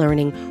Sylvan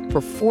Learning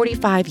for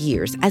 45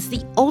 years as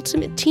the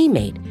ultimate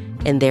teammate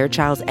in their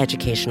child's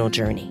educational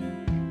journey,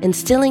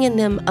 instilling in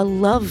them a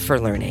love for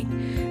learning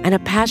and a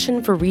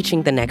passion for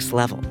reaching the next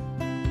level.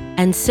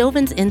 And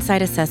Sylvan's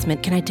Insight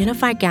Assessment can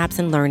identify gaps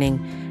in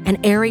learning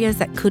and areas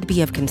that could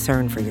be of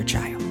concern for your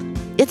child.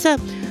 It's a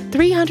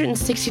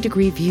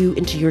 360-degree view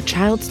into your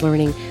child's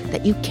learning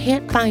that you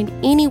can't find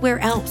anywhere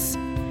else,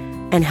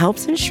 and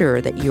helps ensure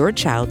that your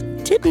child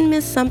didn't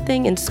miss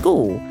something in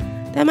school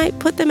that might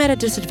put them at a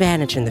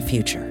disadvantage in the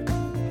future.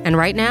 And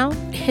right now,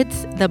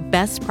 it's the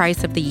best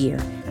price of the year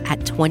at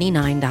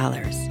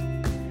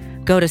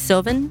 $29. Go to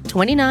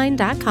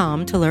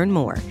sylvan29.com to learn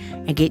more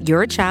and get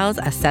your child's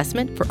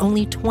assessment for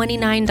only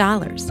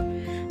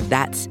 $29.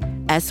 That's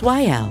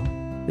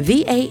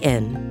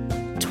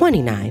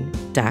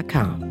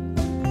SYLVAN29.com.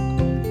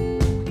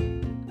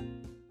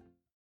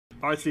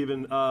 All right,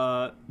 Steven.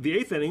 The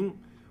eighth inning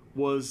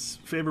was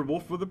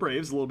favorable for the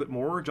Braves a little bit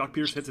more. Joc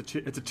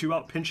Pederson hits a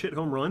two-out pinch hit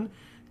home run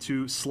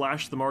to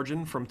slash the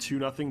margin from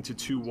 2-0 to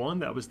 2-1.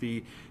 That was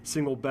the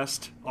single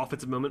best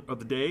offensive moment of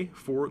the day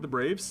for the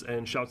Braves.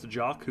 And shouts to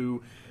Joc,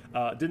 who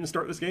didn't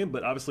start this game,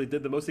 but obviously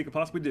did the most he could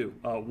possibly do.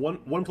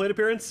 One plate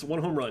appearance,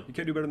 one home run. You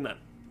can't do better than that.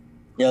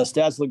 Yeah, the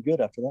stats look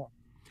good after that.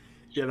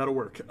 Yeah, that'll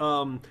work.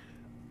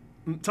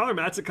 Tyler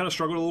Matzek kind of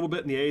struggled a little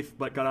bit in the eighth,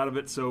 but got out of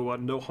it, so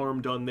no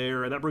harm done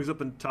there. And that brings up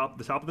the top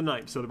of the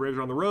ninth. So the Braves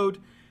are on the road.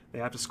 They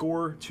have to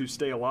score to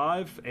stay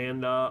alive,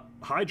 and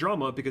high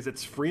drama because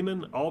it's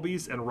Freeman,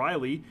 Albies, and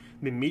Riley,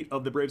 the meat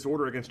of the Braves'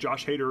 order against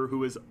Josh Hader,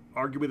 who is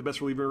arguably the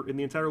best reliever in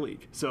the entire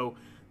league. So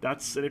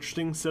that's an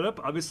interesting setup,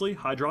 obviously.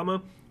 High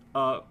drama.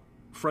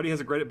 Freddie has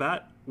a great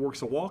at-bat,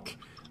 works a walk.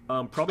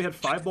 Probably had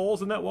 5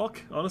 balls in that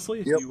walk, honestly,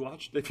 if you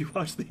watched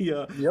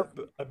the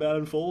at-bat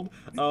unfold.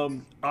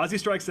 Ozzie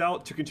strikes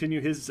out to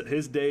continue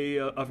his day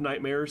of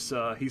nightmares.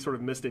 He sort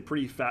of missed a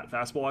pretty fat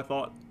fastball, I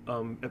thought,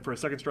 for a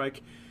second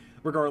strike.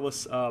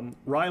 Regardless,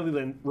 Riley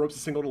then ropes a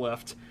single to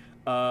left.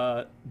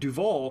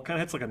 Duvall kind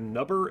of hits like a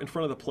nubber in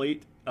front of the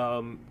plate.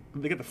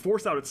 They get the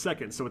force out at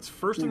second, so it's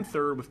first and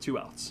third with 2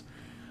 outs.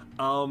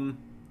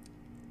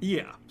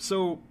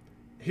 So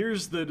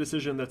here's the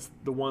decision that's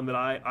the one that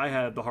I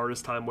had the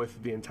hardest time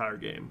with the entire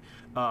game.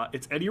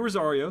 It's Eddie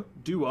Rosario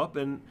due up,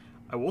 and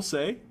I will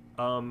say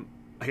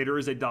Hader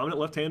is a dominant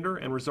left-hander,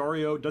 and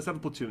Rosario does have a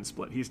platoon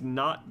split. He's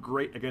not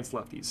great against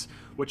lefties,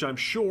 which I'm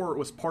sure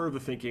was part of the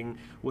thinking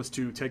was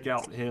to take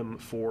out him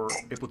for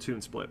a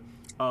platoon split.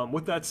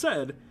 With that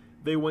said,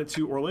 they went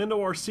to Orlando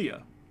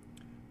Arcia.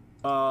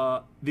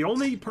 The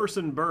only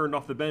person burned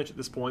off the bench at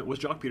this point was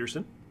Joc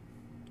Pederson.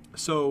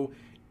 So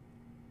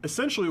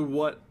essentially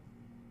what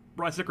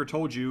Brian Snitker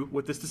told you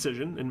with this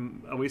decision,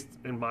 and at least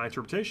in my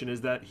interpretation,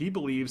 is that he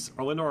believes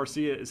Orlando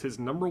Arcia is his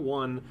number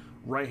one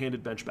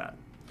right-handed bench bat,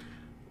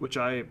 which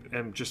I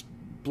am just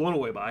blown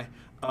away by.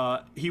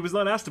 He was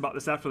not asked about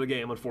this after the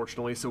game,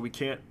 unfortunately, so we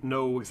can't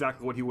know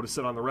exactly what he would have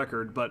said on the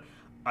record, but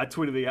I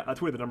tweeted the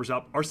numbers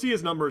out.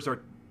 Arcia's numbers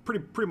are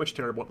pretty much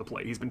terrible at the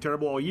plate. He's been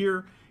terrible all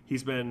year.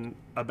 He's been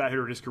a bad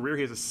hitter in his career.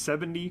 He has a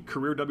 70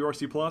 career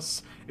WRC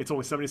plus. It's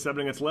only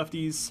 77 against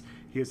lefties.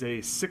 He has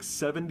a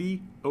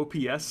 670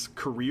 OPS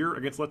career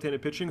against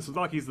left-handed pitching. So it's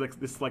not like he's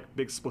this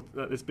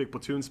big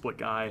platoon split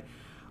guy.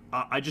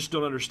 I just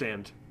don't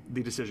understand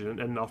the decision,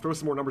 and I'll throw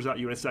some more numbers at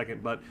you in a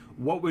second, but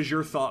what was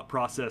your thought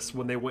process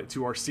when they went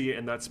to Arcia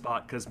in that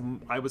spot? Because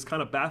I was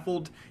kind of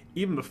baffled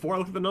even before I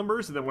looked at the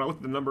numbers, and then when I looked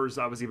at the numbers,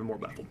 I was even more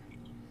baffled.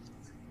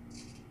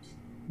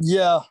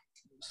 Yeah,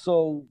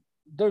 so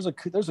there's a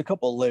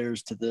couple of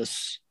layers to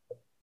this.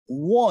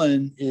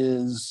 One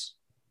is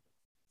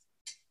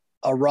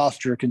a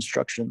roster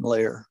construction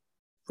layer,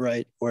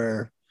 right,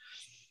 where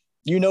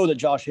you know that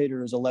Josh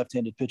Hader is a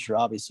left-handed pitcher,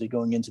 obviously,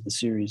 going into the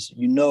series.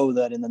 You know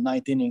that in the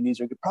ninth inning, these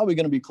are probably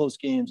going to be close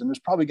games, and there's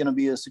probably going to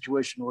be a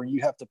situation where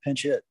you have to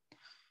pinch hit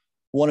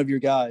one of your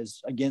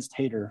guys against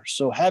Hader.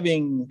 So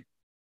having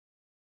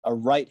a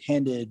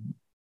right-handed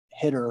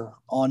hitter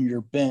on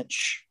your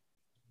bench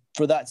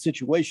for that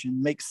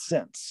situation makes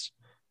sense.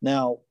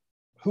 Now,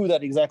 who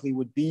that exactly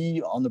would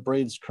be on the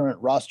Braves' current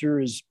roster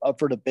is up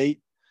for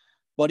debate,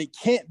 but it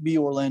can't be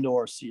Orlando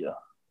Arcia.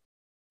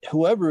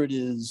 Whoever it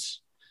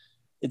is,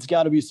 it's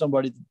got to be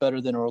somebody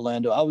better than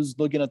Orlando. I was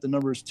looking at the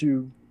numbers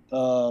too.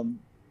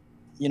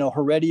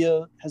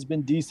 Heredia has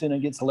been decent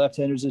against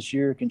left-handers this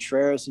year.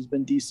 Contreras has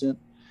been decent.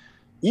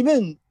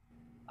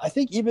 I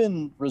think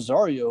even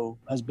Rosario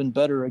has been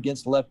better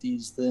against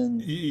lefties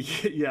than.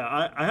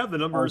 Yeah, I have the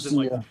numbers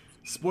Arcia. and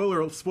spoiler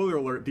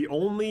alert. The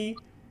only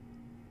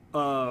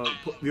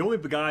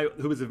guy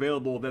who is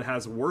available that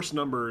has worse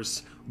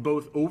numbers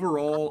both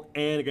overall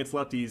and against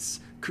lefties,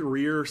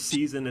 career,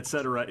 season,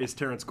 etc., is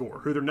Terrence Gore,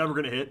 who they're never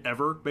going to hit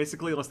ever,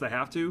 basically, unless they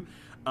have to.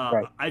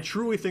 Right. I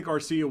truly think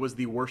Arcia was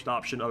the worst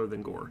option other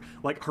than Gore.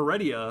 Like,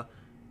 Heredia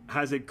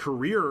has a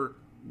career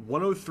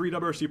 103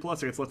 WRC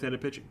plus against left-handed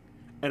pitching,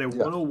 and a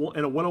 101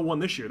 and a 101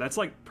 this year. That's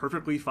like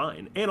perfectly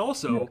fine. And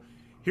also,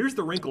 here's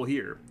the wrinkle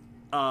here.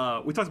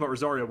 We talked about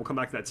Rosario. We'll come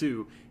back to that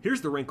too.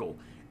 Here's the wrinkle.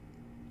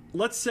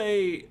 Let's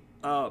say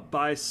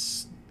by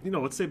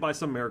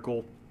some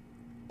miracle,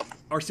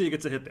 Arcia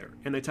gets a hit there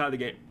and they tie the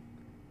game.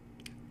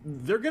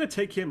 They're going to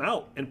take him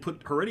out and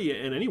put Heredia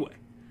in anyway.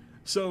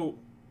 So,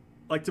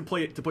 like, to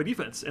play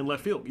defense in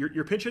left field,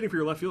 you're pinch hitting for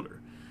your left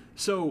fielder.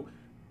 So,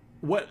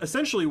 what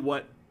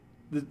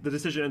the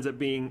decision ends up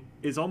being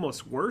is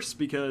almost worse,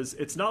 because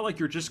it's not like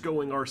you're just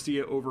going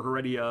Arcia over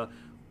Heredia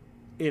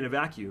in a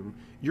vacuum.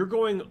 You're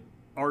going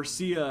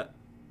Arcia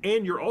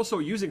and you're also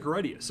using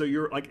Heredia. So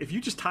you're like, if you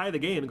just tie the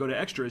game and go to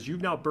extras,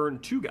 you've now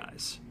burned two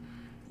guys.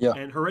 Yeah.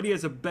 And Heredia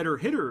is a better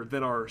hitter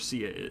than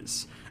Arcia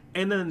is.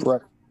 And then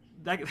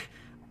that,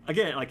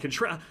 again, like,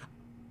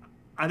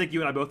 I think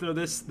you and I both know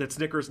this, that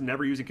Snicker's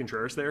never using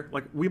Contreras there.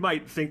 Like, we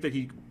might think that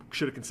he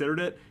should have considered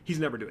it. He's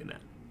never doing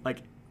that.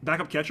 Like,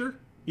 backup catcher?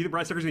 You think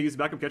Brian Snicker's going to use the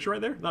backup catcher right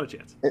there? Not a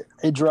chance.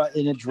 It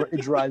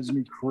drives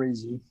me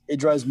crazy. It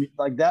drives me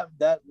like that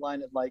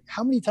line. Like,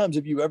 how many times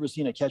have you ever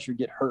seen a catcher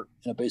get hurt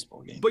in a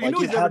baseball game? But like,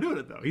 he's never doing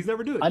it, though. He's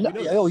never doing it. I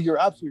know. You're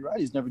absolutely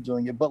right. He's never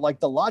doing it. But, like,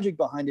 the logic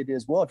behind it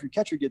is, well, if your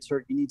catcher gets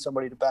hurt, you need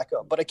somebody to back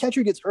up. But a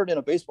catcher gets hurt in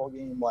a baseball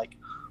game like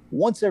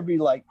once every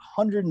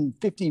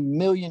 150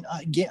 million.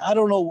 I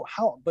don't know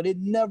how, but it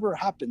never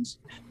happens.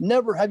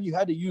 Never have you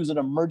had to use an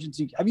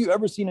emergency. Have you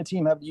ever seen a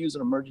team have to use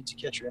an emergency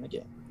catcher in a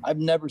game? I've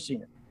never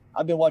seen it.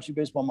 I've been watching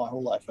baseball my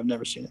whole life. I've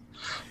never seen it.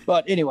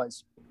 But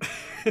anyways,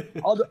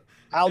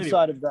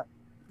 outside of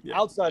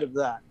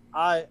that,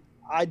 I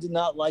did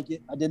not like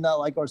it. I did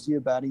not like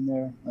Arcia batting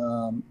there.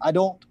 I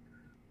don't,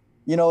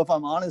 if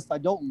I'm honest, I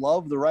don't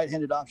love the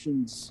right-handed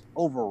options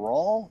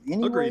overall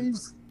anyways. Agreed.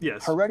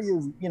 Yes.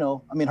 Heredia's,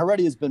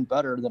 Heredia's been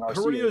better than Arcia.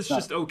 Heredia's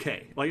just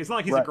okay. Like, it's not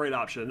like he's a great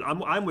option.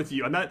 I'm with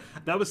you. And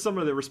that was some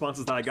of the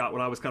responses that I got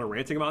when I was kind of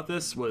ranting about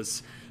this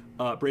was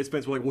Braves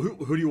fans were like, well,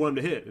 who do you want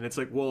him to hit? And it's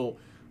like, well,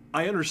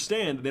 I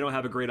understand that they don't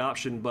have a great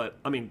option, but,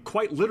 I mean,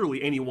 quite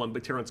literally anyone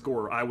but Terrence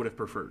Gore I would have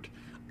preferred.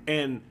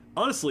 And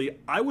honestly,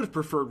 I would have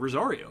preferred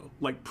Rosario,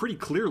 like, pretty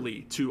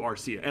clearly to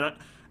Arcia.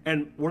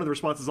 And one of the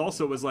responses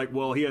also was like,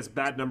 well, he has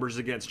bad numbers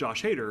against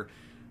Josh Hader.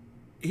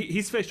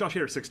 He's faced Josh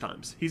Hader 6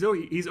 times. He's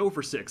 0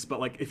 for 6. But,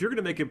 like, if you're going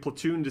to make a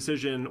platoon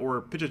decision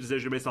or pitch a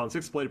decision based on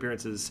 6 plate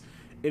appearances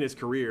in his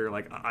career,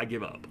 like, I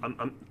give up.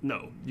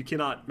 No, you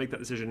cannot make that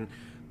decision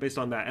based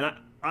on that. And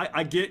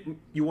I get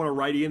you want a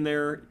righty in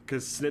there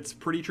because Snit's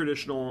pretty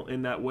traditional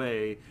in that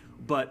way.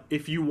 But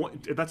if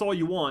that's all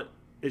you want,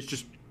 it's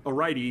just a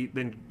righty,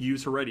 then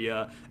use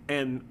Heredia,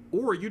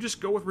 or you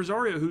just go with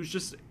Rosario, who's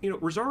just,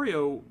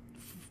 Rosario,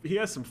 he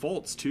has some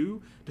faults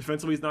too.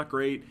 Defensively, he's not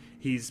great.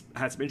 He's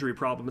had some injury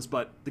problems,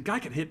 but the guy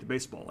can hit the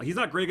baseball. He's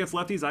not great against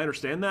lefties, I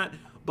understand that,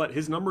 but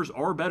his numbers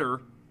are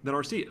better than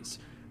Arcia's.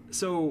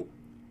 So,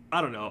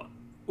 I don't know.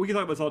 We can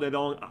talk about this all day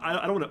long.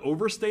 I don't want to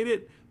overstate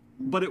it,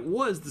 but it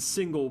was the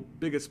single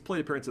biggest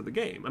plate appearance of the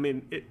game. I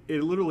mean,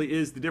 it literally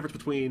is the difference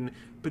between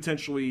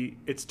potentially,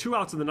 it's 2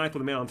 outs in the ninth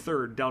with a man on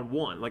third, down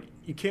 1. Like,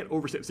 you can't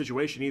overstate the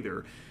situation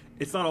either.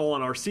 It's not all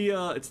on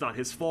Arcia. It's not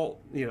his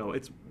fault.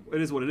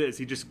 It is what it is.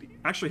 He just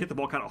actually hit the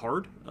ball kind of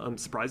hard,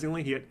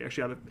 surprisingly. He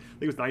actually had, I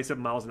think it was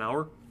 97 miles an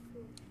hour.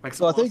 Like,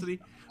 so velocity.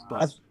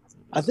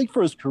 I think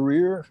for his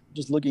career,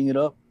 just looking it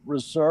up,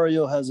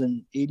 Rosario has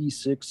an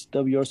 86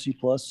 WRC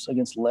plus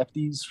against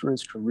lefties for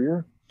his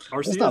career.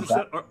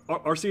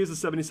 Arcia is a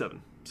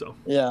 77. So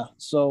yeah.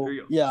 So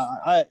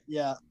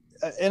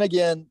and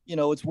again,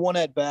 it's one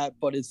at bat,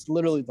 but it's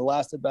literally the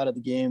last at bat of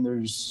the game.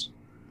 There's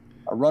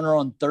a runner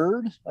on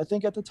third, I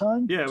think, at the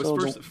time. Yeah,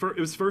 it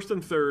was first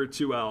and third,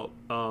 2 out,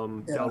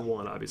 down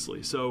 1,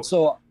 obviously. So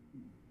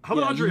how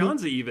about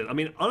Adrianza even? I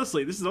mean,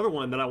 honestly, this is another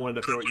one that I wanted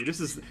to throw at you.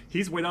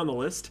 He's way down the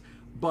list,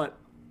 but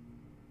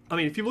I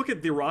mean, if you look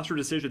at the roster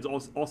decisions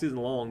all season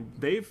long,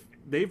 they've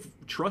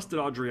trusted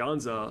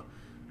Adrianza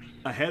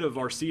ahead of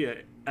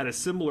Arcia at a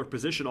similar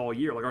position all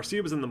year. Like,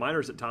 Arcia was in the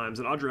minors at times,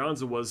 and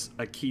Adrianza was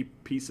a key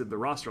piece of the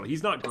roster. Like,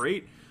 he's not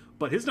great,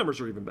 but his numbers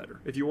are even better.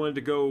 If you wanted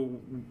to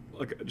go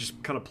like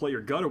just kind of play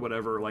your gut or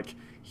whatever, like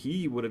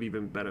he would have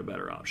even been a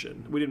better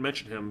option. We didn't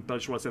mention him, but I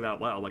just want to say that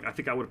out loud. Like I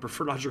think I would have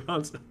preferred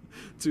Adrianza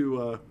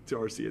to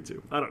Arcia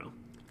too. I don't know.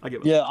 I give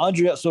up. Yeah,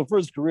 Andrea. So for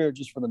his career,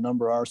 just for the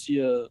number,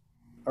 Adrianza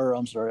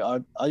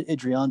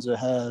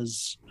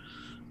has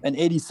an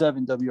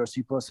 87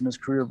 WRC plus in his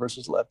career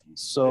versus lefties.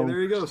 So hey,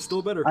 there you go,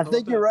 still better. I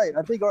think you're right.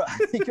 I think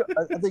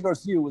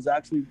Arcia was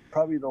actually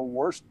probably the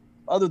worst,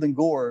 other than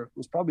Gore,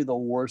 was probably the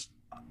worst.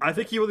 I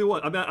think he really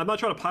was. I'm not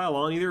trying to pile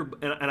on either,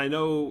 and I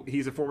know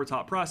he's a former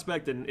top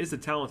prospect and is a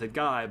talented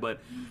guy, but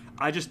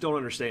I just don't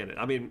understand it.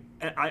 I mean,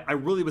 I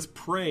really was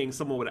praying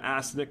someone would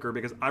ask Snitker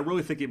because I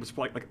really think it was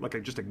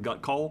just a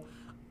gut call.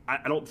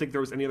 I don't think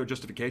there was any other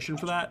justification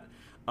for that.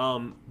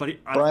 But he'd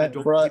have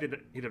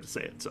to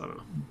say it, so I don't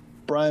know.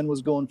 Brian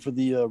was going for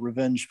the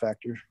revenge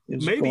factor.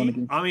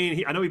 Maybe. I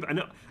mean, I know,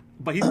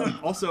 but he's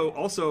not.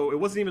 Also, it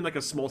wasn't even like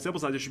a small sample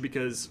size issue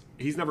because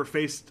he's never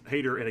faced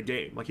Hader in a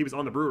game. Like he was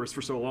on the Brewers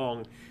for so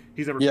long,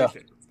 he's never faced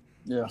Hader.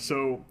 Yeah.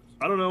 So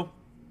I don't know.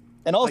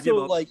 And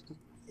also, like,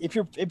 if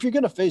you're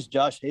gonna face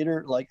Josh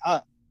Hader, like,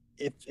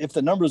 if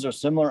the numbers are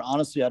similar,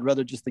 honestly, I'd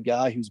rather just the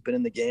guy who's been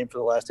in the game for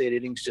the last 8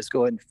 innings just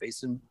go ahead and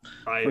face him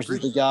versus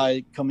the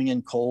guy coming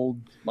in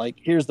cold. Like,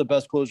 here's the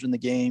best closer in the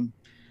game.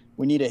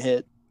 We need a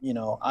hit. You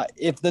know,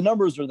 if the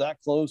numbers are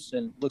that close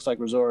and it looks like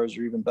Rosario's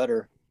are even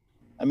better,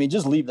 I mean,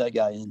 just leave that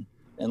guy in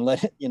and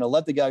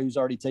let the guy who's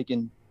already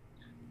taken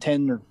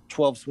 10 or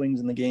 12 swings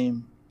in the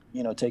game,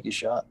 take his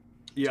shot.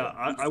 Yeah,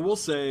 I will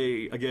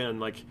say again,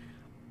 like,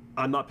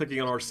 I'm not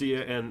picking on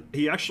Arcia, and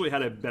he actually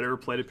had a better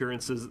plate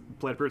appearance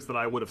than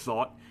I would have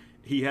thought.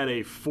 He had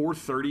a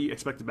 430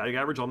 expected batting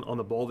average on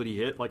the ball that he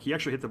hit. Like, he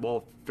actually hit the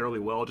ball fairly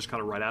well, just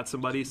kind of right at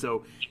somebody.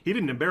 So he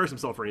didn't embarrass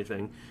himself or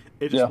anything.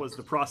 It just was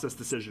the process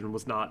decision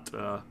was not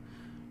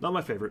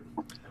my favorite.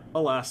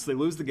 Alas, they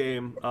lose the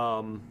game.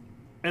 And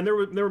there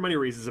were many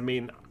reasons. I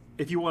mean,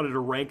 if you wanted to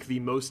rank the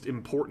most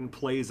important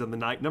plays of the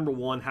night, number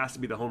one has to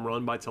be the home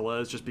run by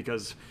Tellez, just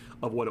because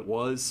of what it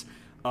was.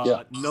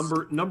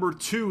 Number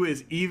two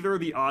is either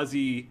the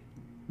Ozzie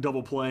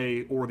double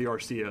play or the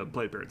Arcia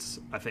plate appearance.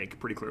 I think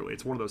pretty clearly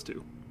it's one of those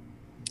two.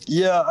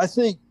 Yeah, I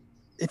think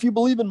if you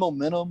believe in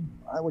momentum,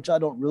 which I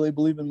don't really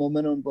believe in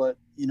momentum, but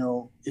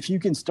if you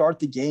can start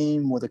the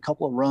game with a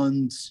couple of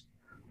runs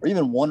or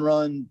even one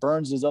run,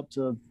 Burns is up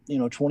to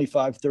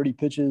 25, 30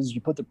 pitches.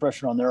 You put the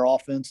pressure on their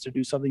offense to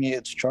do something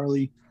against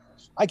Charlie.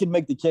 I can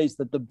make the case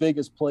that the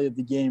biggest play of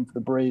the game for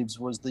the Braves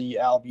was the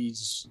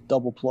Albies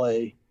double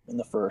play in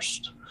the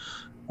first.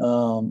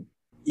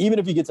 Even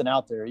if he gets an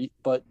out there,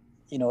 but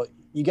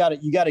you got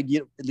to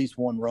get at least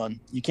one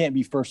run. You can't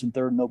be first and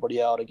third, nobody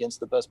out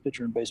against the best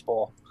pitcher in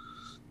baseball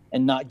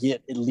and not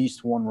get at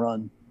least one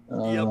run.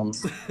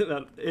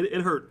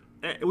 It hurt.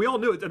 We all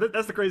knew it.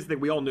 That's the crazy thing.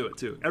 We all knew it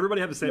too. Everybody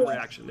had the same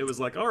reaction. It was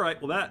like, all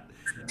right, well, that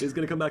is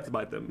going to come back to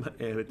bite them.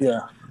 And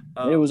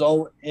it was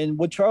all. And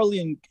with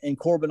Charlie and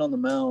Corbin on the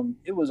mound,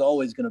 it was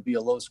always going to be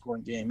a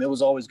low-scoring game. It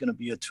was always going to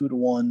be a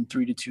 2-1,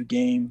 3-2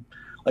 game.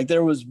 Like,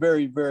 there was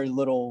very, very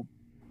little.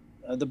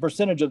 The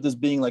percentage of this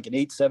being like an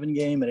 8-7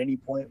 game at any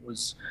point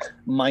was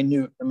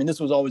minute. I mean, this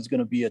was always going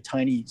to be a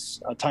tiny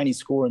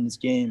score in this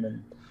game,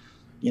 and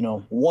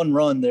one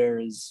run there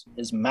is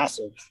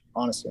massive,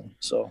 honestly.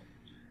 So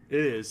it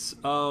is.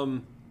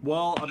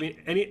 Well, I mean,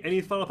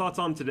 any final thoughts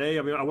on today?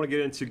 I mean, I want to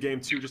get into Game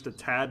 2 just a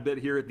tad bit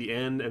here at the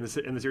end and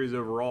the series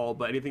overall.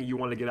 But anything you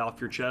want to get off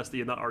your chest that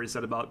you had not already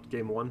said about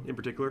Game 1 in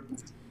particular?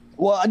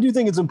 Well, I do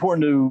think it's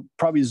important to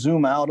probably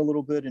zoom out a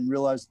little bit and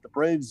realize the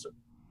Braves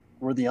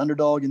were the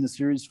underdog in the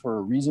series for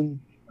a reason.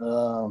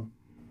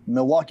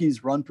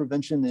 Milwaukee's run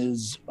prevention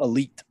is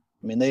elite.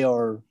 I mean, they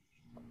are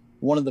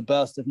one of the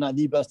best, if not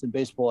the best in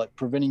baseball at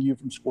preventing you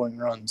from scoring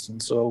runs.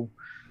 And so,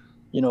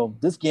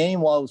 this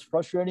game, while it was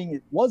frustrating,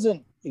 it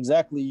wasn't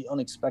exactly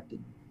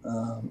unexpected.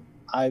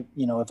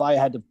 If I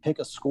had to pick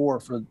a score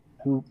for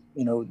who,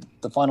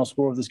 the final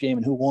score of this game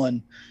and who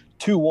won,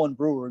 2-1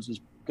 Brewers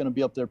is going to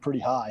be up there pretty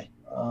high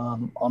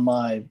on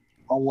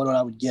what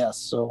I would guess.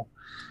 So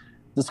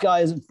the sky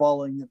isn't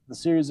falling. The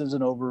series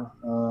isn't over.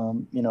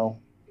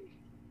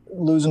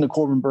 Losing to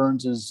Corbin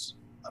Burns is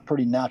a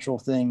pretty natural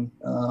thing.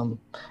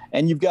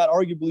 And you've got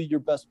arguably your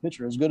best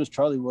pitcher. As good as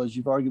Charlie was,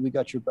 you've arguably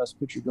got your best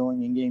pitcher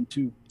going in Game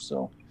 2.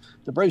 So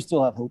the Braves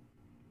still have hope.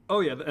 Oh,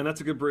 yeah, and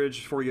that's a good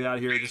bridge before we get out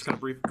of here. Just kind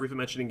of briefly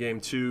mentioning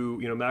Game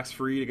 2, Max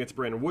Fried against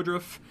Brandon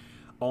Woodruff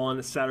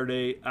on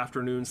Saturday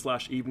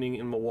afternoon/evening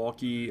in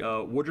Milwaukee.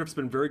 Woodruff's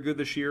been very good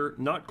this year.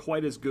 Not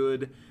quite as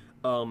good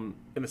in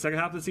the second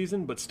half of the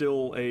season, but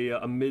still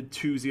a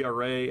mid-2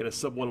 ERA and a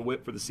sub-1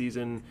 whip for the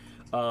season.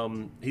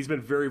 He's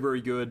been very,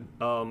 very good.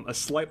 A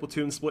slight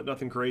platoon split,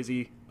 nothing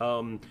crazy.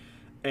 And,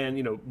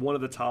 one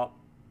of the top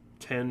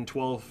 10,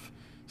 12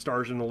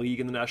 stars in the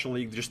league, in the National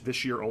League, just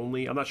this year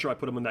only. I'm not sure I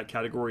put him in that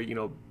category,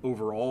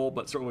 overall,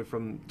 but certainly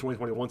from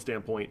 2021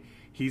 standpoint,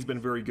 he's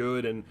been very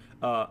good. And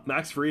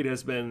Max Fried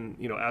has been,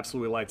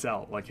 absolutely lights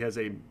out. Like, he has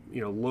a,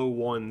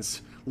 low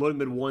to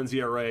mid ones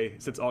ERA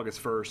since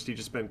August 1st. He's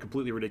just been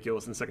completely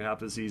ridiculous in the second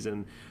half of the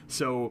season.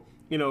 So,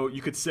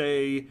 you could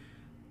say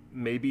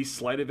maybe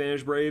slight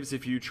advantage Braves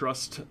if you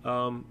trust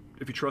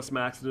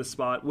Max in this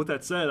spot. With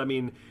that said, I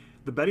mean,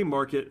 the betting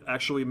market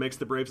actually makes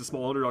the Braves a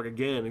small underdog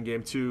again in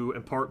Game 2,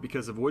 in part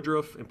because of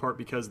Woodruff, in part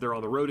because they're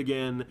on the road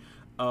again.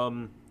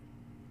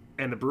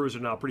 And the Brewers are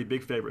now a pretty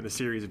big favorite in the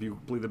series if you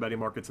believe the betting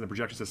markets and the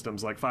projection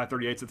systems. Like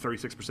 538's at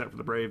 36% for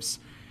the Braves,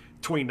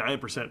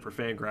 29% for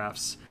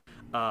Fangraphs.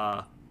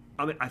 I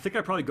mean, I think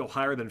I'd probably go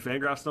higher than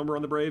Fangraphs' number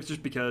on the Braves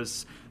just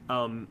because,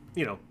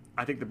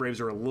 I think the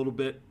Braves are a little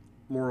bit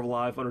more of a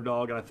live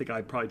underdog, and I think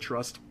I'd probably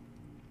trust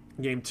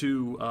Game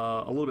 2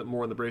 a little bit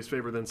more in the Braves'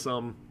 favor than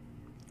some.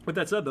 With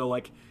that said, though,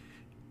 like,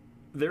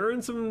 they're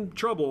in some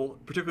trouble,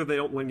 particularly if they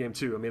don't win Game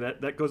 2. I mean,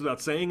 that goes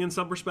without saying in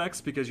some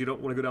respects because you don't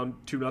want to go down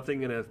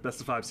 2-0 in a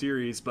best-of-5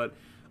 series, but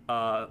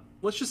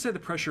let's just say the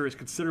pressure is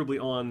considerably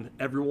on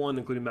everyone,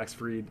 including Max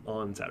Fried,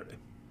 on Saturday.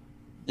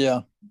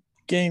 Yeah.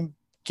 Game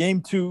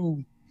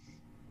 2,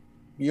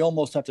 you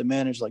almost have to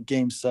manage like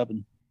Game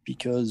 7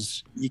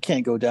 because you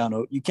can't go down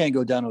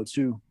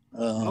 0-2.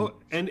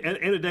 And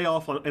a day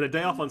off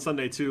on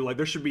Sunday too. Like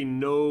there should be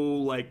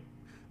no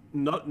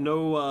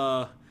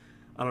no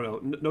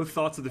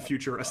thoughts of the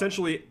future.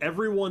 Essentially,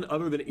 everyone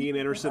other than Ian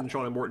Anderson and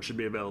Charlie Morton should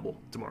be available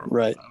tomorrow.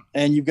 Right,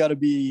 and you've got to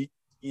be,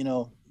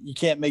 you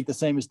can't make the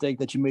same mistake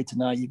that you made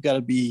tonight. You've got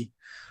to be,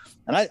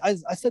 and I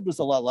said this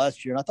a lot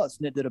last year, and I thought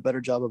Snit did a better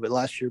job of it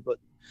last year, but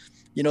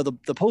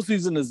the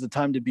postseason is the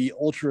time to be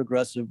ultra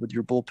aggressive with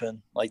your bullpen.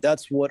 Like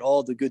that's what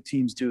all the good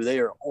teams do. They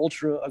are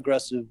ultra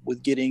aggressive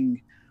with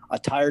getting a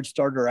tired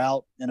starter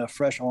out and a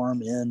fresh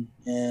arm in.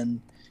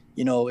 And,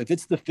 if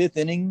it's the 5th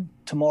inning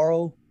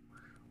tomorrow,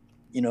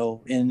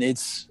 and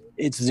it's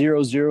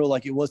 0-0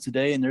 like it was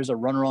today, and there's a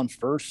runner on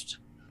first,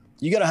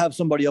 you got to have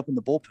somebody up in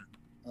the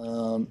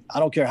bullpen. I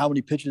don't care how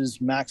many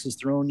pitches Max has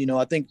thrown.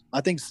 I think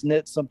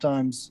Snit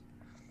sometimes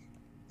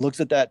looks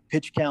at that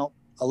pitch count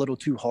a little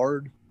too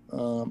hard.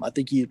 I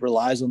think he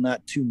relies on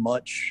that too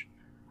much.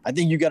 I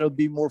think you got to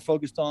be more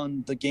focused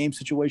on the game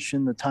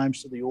situation, the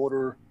times to the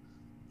order.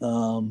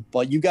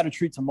 But you got to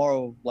treat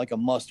tomorrow like a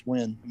must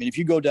win. I mean, if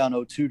you go down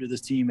 0-2 to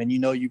this team and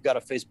you've got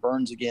to face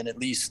Burns again at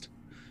least,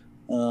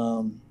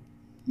 you're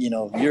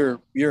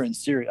in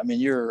serious. I mean,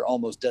 you're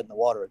almost dead in the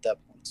water at that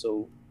point.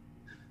 So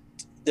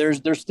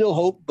there's still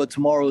hope, but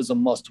tomorrow is a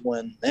must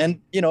win.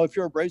 And if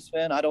you're a Braves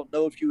fan, I don't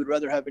know if you would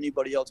rather have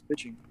anybody else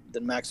pitching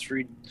than Max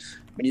Fried.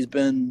 I mean, he's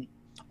been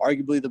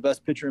arguably the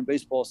best pitcher in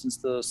baseball since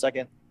the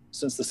second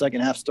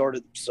half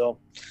started. So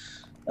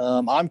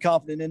I'm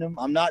confident in him.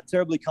 I'm not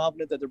terribly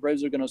confident that the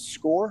Braves are going to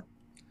score.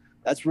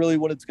 That's really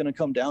what it's going to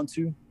come down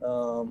to.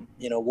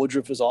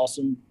 Woodruff is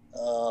awesome.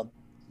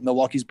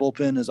 Milwaukee's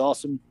bullpen is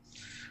awesome.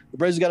 The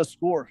Braves got to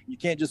score. You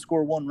can't just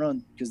score one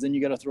run because then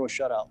you got to throw a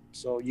shutout.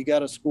 So you got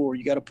to score.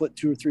 You got to put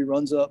 2 or 3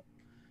 runs up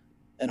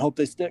and hope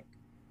they stick.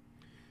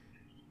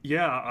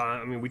 Yeah,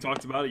 I mean, we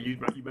talked about it. You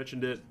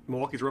mentioned it.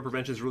 Milwaukee's run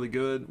prevention is really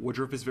good.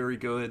 Woodruff is very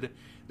good.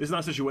 This is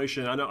not a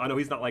situation. I know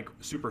he's not like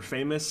super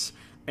famous,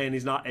 and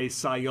he's not a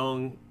Cy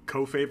Young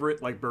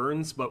co-favorite like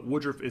Burns, but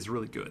Woodruff is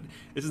really good.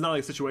 This is not like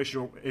a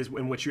situation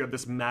in which you have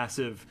this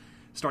massive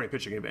starting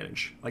pitching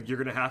advantage. Like you're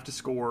going to have to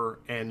score,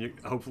 and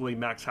hopefully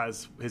Max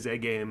has his A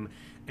game,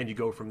 and you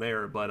go from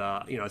there.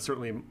 But it's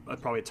certainly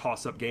probably a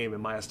toss-up game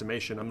in my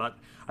estimation.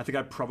 I think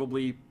I'd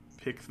probably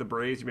pick the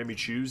Braves. You made me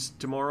choose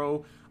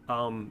tomorrow.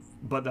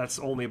 But that's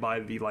only by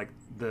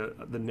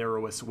the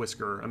narrowest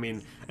whisker. I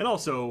mean, and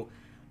also,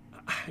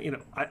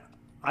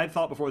 I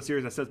thought before the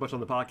series, I said as much on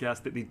the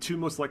podcast, that the 2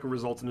 most likely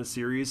results in this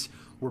series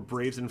were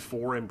Braves in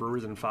 4 and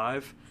Brewers in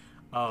 5.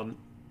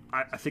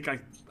 I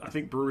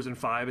think Brewers in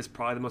 5 is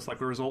probably the most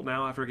likely result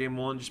now after Game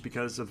 1, just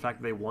because of the fact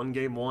that they won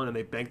Game 1 and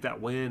they banked that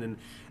win, and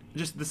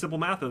just the simple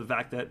math of the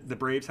fact that the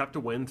Braves have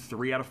to win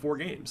 3 out of 4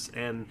 games,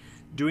 and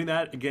doing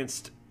that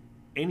against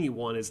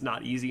anyone is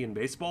not easy in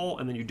baseball,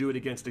 and then you do it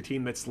against a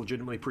team that's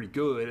legitimately pretty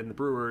good in the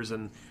Brewers,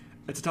 and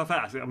it's a tough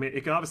ask. I mean,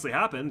 it can obviously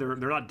happen. They're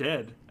not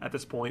dead at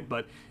this point,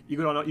 but you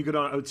go down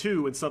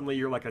 0-2 and suddenly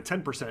you're like a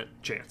 10%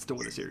 chance to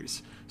win a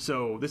series.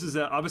 So this is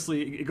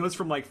obviously it goes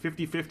from like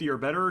 50-50 or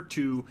better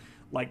to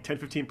like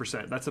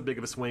 10-15%. That's how big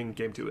of a swing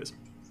Game 2 is.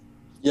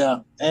 Yeah,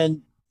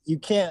 and you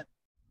can't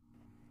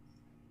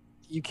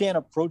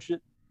approach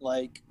it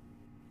like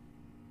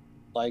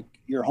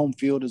your home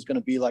field is going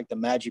to be like the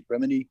magic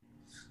remedy.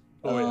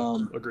 Oh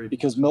yeah, agreed.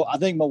 Because I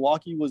think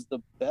Milwaukee was the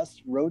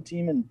best road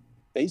team in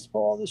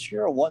baseball this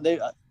year. Let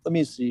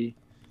me see.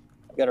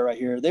 I got it right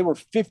here. They were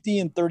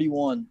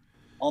 50-31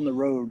 on the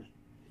road.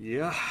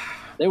 Yeah.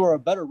 They were a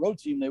better road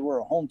team. They were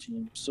a home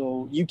team.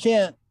 So you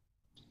can't.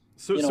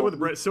 So were the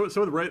Braves,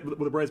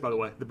 by the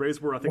way. The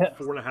Braves were, I think,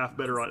 4.5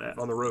 better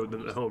on the road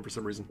than at home for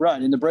some reason. Right,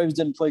 and the Braves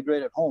didn't play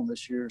great at home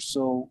this year.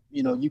 So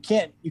you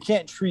can't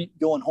treat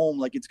going home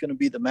like it's going to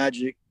be the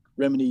magic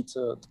remedy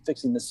to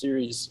fixing the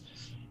series.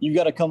 You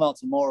got to come out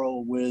tomorrow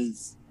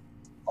with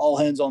all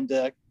hands on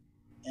deck.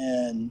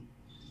 And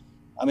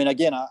I mean,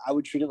 again, I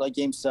would treat it like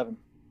Game 7,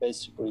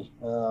 basically.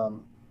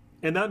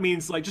 And that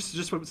means like just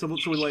so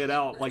we lay it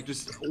out. Like,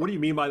 just what do you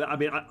mean by that? I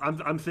mean,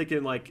 I'm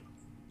thinking like,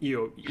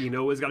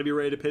 has got to be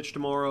ready to pitch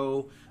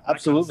tomorrow.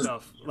 Absolutely.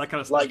 That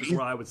kind of stuff is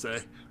what I would say.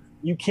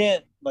 You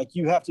can't like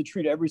you have to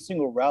treat every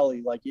single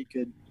rally like it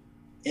could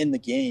end the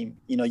game.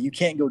 You know, you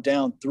can't go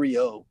down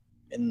 3-0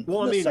 in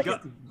the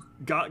second.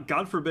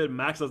 God forbid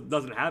Max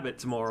doesn't have it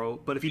tomorrow,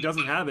 but if he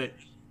doesn't have it,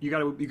 you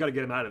gotta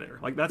get him out of there.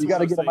 Like that's you got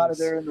to get him out of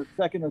there in the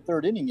second or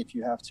third inning if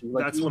you have to.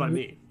 Like, that's what I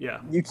mean.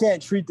 Yeah, you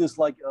can't treat this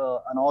like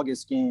an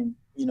August game.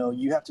 You know,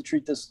 you have to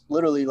treat this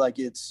literally like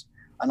it's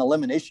an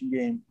elimination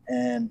game.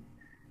 And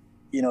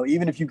you know,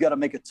 even if you've got to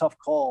make a tough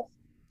call,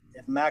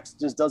 if Max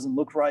just doesn't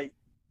look right,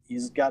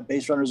 he's got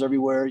base runners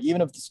everywhere.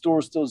 Even if the score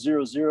is still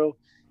 0-0,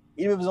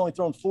 even if he's only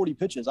thrown 40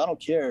 pitches, I don't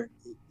care.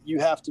 You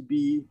have to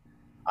be.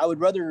 I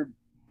would rather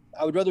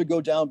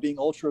go down being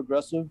ultra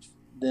aggressive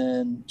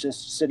than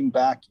just sitting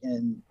back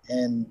and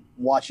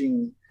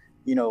watching,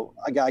 you know,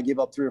 a guy give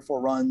up 3 or 4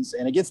 runs.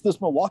 And against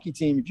this Milwaukee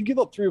team, if you give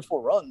up 3 or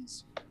 4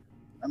 runs,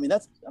 I mean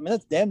that's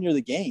damn near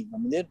the game. I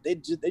mean they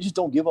just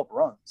don't give up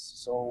runs.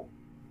 So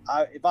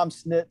if I'm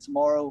Snit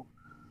tomorrow,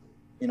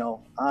 you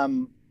know,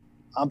 I'm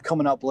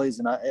coming out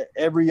blazing.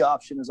 Every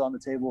option is on the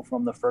table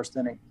from the first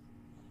inning.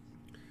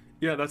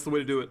 Yeah, that's the way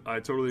to do it. I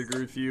totally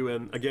agree with you.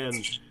 And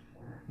again,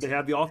 they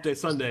have the off day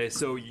Sunday,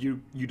 so you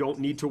don't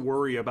need to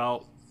worry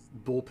about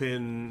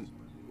bullpen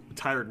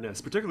tiredness,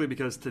 particularly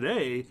because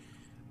today,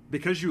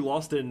 because you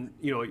lost in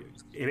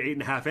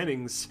 8.5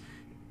 innings,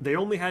 they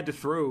only had to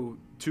throw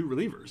 2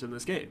 relievers in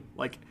this game.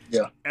 Like,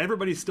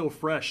 everybody's still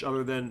fresh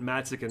other than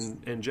Matzik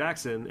and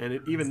Jackson, and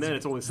even then,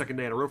 it's only the second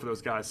day in a row for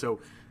those guys. So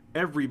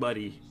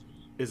everybody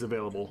is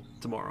available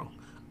tomorrow.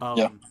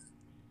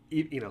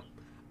 You know,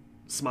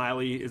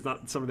 Smiley is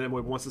not something that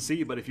anyone wants to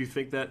see, but if you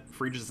think that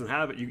Friedrich doesn't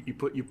have it, you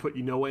put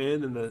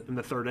Ynoa in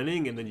the third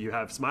inning, and then you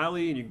have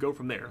Smiley, and you go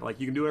from there. Like,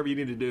 you can do whatever you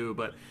need to do,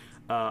 but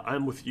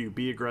I'm with you.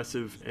 Be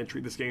aggressive and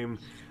treat this game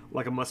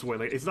like a must win.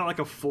 Like, it's not like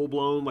a full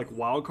blown like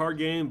wild card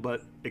game,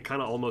 but it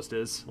kind of almost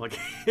is. Like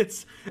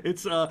it's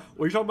what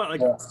you're talking about.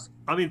 Like,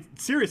 I mean,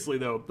 seriously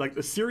though, like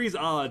the series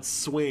odds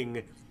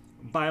swing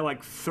by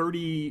like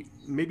 30,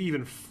 maybe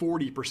even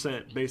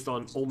 40% based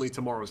on only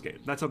tomorrow's game.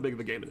 That's how big of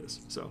a game it is.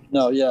 So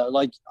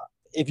like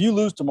if you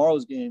lose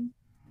tomorrow's game,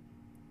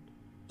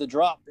 the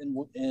drop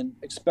in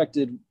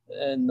expected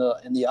and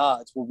the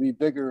odds will be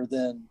bigger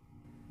than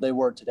they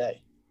were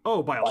today.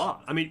 Oh, by a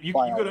lot. I mean, you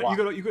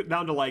go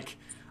down to like,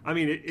 I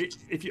mean,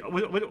 if you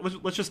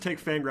let's just take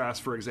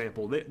Fangraphs for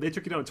example. They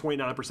took you down to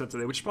 29%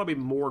 today, which is probably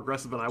more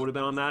aggressive than I would have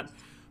been on that.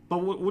 But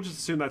we'll just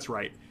assume that's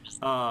right.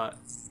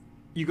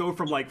 You go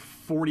from like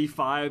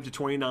 45 to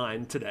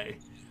 29 today.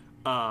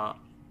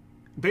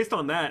 Based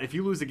on that, if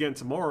you lose again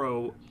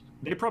tomorrow,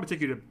 they probably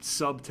take you to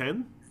sub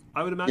 10,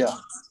 I would imagine.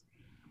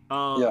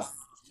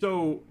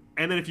 So,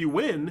 and then if you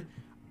win,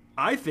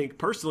 I think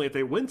personally, if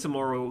they win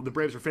tomorrow, the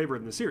Braves are favored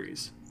in the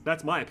series.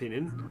 That's my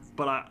opinion.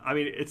 But I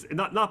mean, it's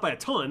not by a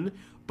ton,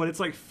 but it's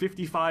like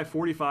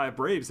 55-45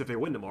 Braves if they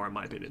win tomorrow, in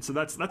my opinion. So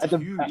that's a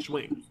huge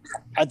swing.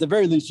 At the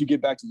very least, you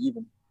get back to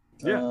even.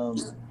 Yeah.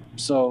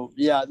 So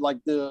yeah, like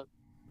you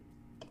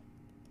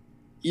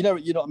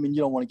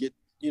don't want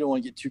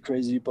to get too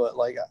crazy, but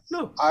like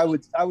no, I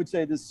would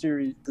say the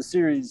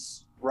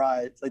series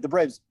ride, like the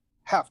Braves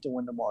have to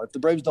win tomorrow. If the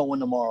Braves don't win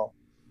tomorrow,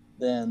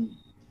 then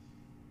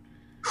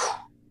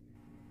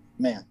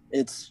man,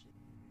 it's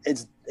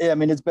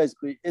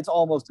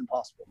almost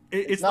impossible.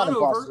 It's not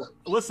impossible. Over.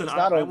 Listen,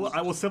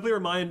 I will simply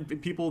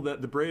remind people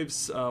that the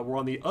Braves were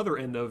on the other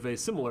end of a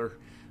similar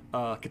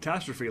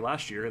catastrophe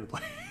last year in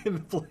the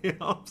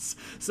playoffs.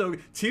 So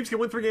teams can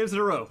win 3 games in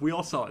a row. We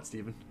all saw it,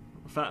 Steven.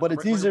 But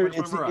it's easier.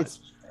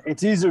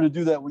 It's easier to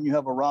do that when you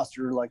have a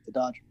roster like the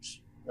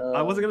Dodgers.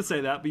 I wasn't going to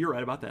say that, but you're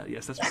right about that.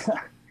 Yes, that's right.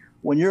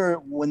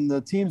 when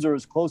the teams are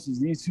as close as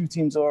these 2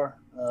 teams are,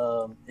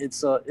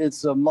 it's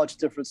a much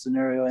different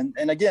scenario.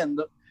 And again,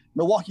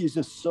 Milwaukee is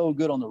just so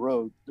good on the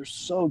road. They're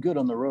so good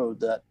on the road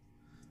that,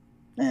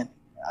 man,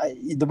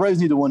 the Braves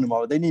need to win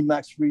tomorrow. They need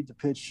Max Fried to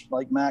pitch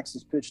like Max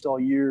has pitched all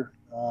year.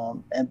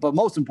 But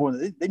most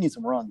importantly, they need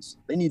some runs.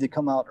 They need to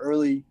come out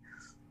early,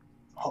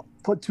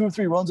 put 2 or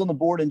 3 runs on the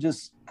board, and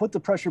just put the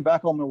pressure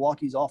back on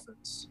Milwaukee's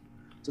offense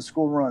to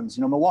score runs.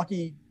 You know,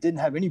 Milwaukee didn't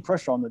have any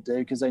pressure on the day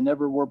because they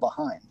never were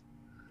behind.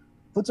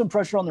 Put some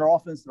pressure on their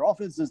offense. Their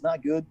offense is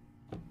not good.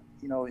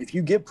 You know, if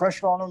you get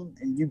pressure on them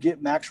and you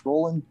get Max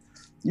rolling,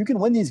 you can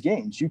win these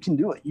games. You can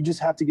do it. You just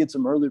have to get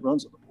some early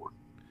runs on the board.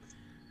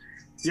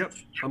 Yep,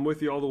 I'm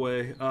with you all the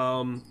way.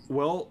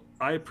 Well,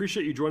 I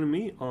appreciate you joining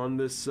me on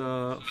this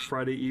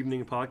Friday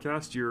evening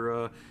podcast,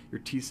 your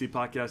TC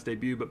podcast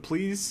debut. But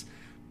please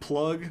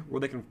plug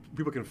where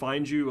people can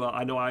find you.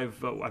 I know I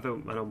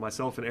know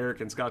myself and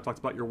Eric and Scott talked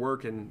about your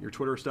work and your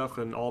Twitter stuff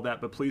and all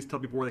that. But please tell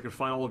people where they can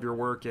find all of your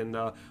work, and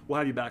we'll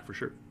have you back for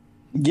sure.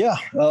 Yeah,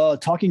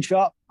 Talking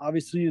Chop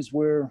obviously is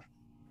where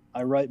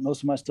I write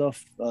most of my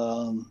stuff,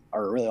 or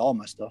really all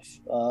my stuff.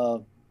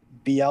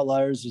 Be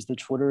Outliers is the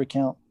Twitter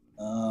account.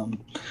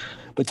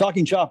 But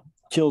Talking Chop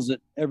kills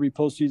it every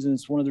postseason.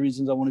 It's one of the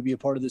reasons I want to be a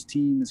part of this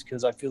team, is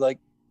because I feel like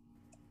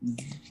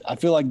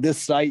this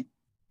site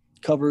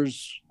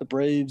covers the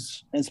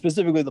Braves and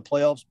specifically the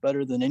playoffs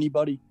better than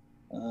anybody.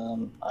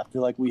 I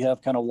feel like we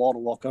have kind of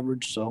wall-to-wall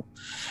coverage. So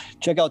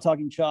check out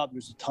Talking Chop.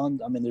 There's a ton.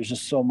 I mean, there's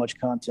just so much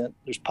content.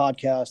 There's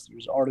podcasts,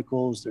 there's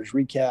articles, there's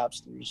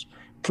recaps, there's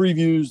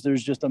previews.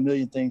 There's just a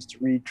million things to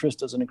read. Chris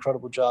does an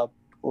incredible job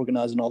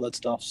organizing all that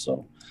stuff.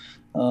 So,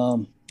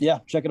 yeah,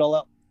 check it all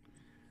out.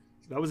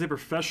 That was a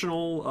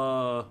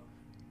professional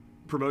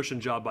promotion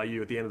job by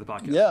you at the end of the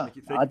podcast. Yeah,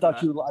 I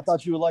thought you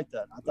would like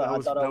that.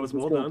 That was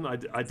well done.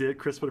 I did.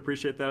 Chris would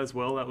appreciate that as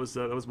well. That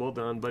was well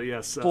done. But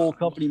yes, full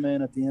company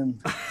man at the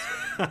end.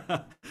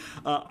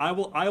 I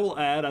will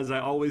add, as I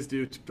always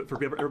do,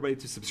 for everybody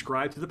to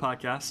subscribe to the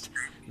podcast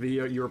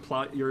via your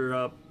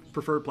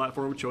preferred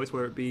platform of choice,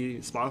 whether it be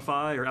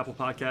Spotify or Apple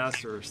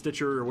Podcasts or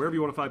Stitcher or wherever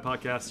you want to find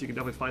podcasts. You can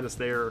definitely find us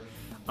there.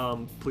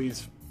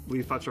 Please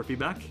leave 5-star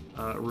feedback,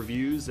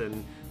 reviews,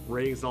 and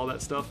ratings and all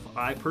that stuff.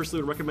 I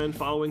personally would recommend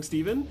following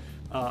Steven.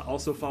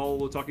 Also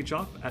follow Talking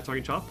Chop at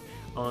Talking Chop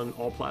on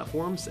all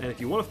platforms. And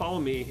if you want to follow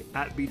me,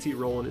 at BT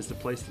Rowland is the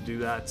place to do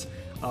that.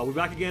 We'll be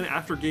back again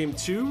after game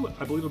 2.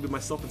 I believe it'll be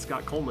myself and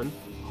Scott Coleman.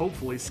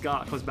 Hopefully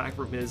Scott comes back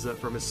from his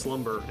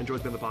slumber,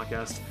 enjoys being on the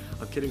podcast.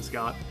 I'm kidding,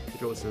 Scott,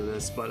 if you're listening to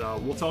this. But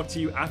we'll talk to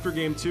you after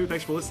game 2.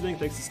 Thanks for listening.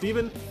 Thanks to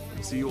Steven.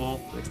 We'll see you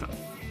all next time.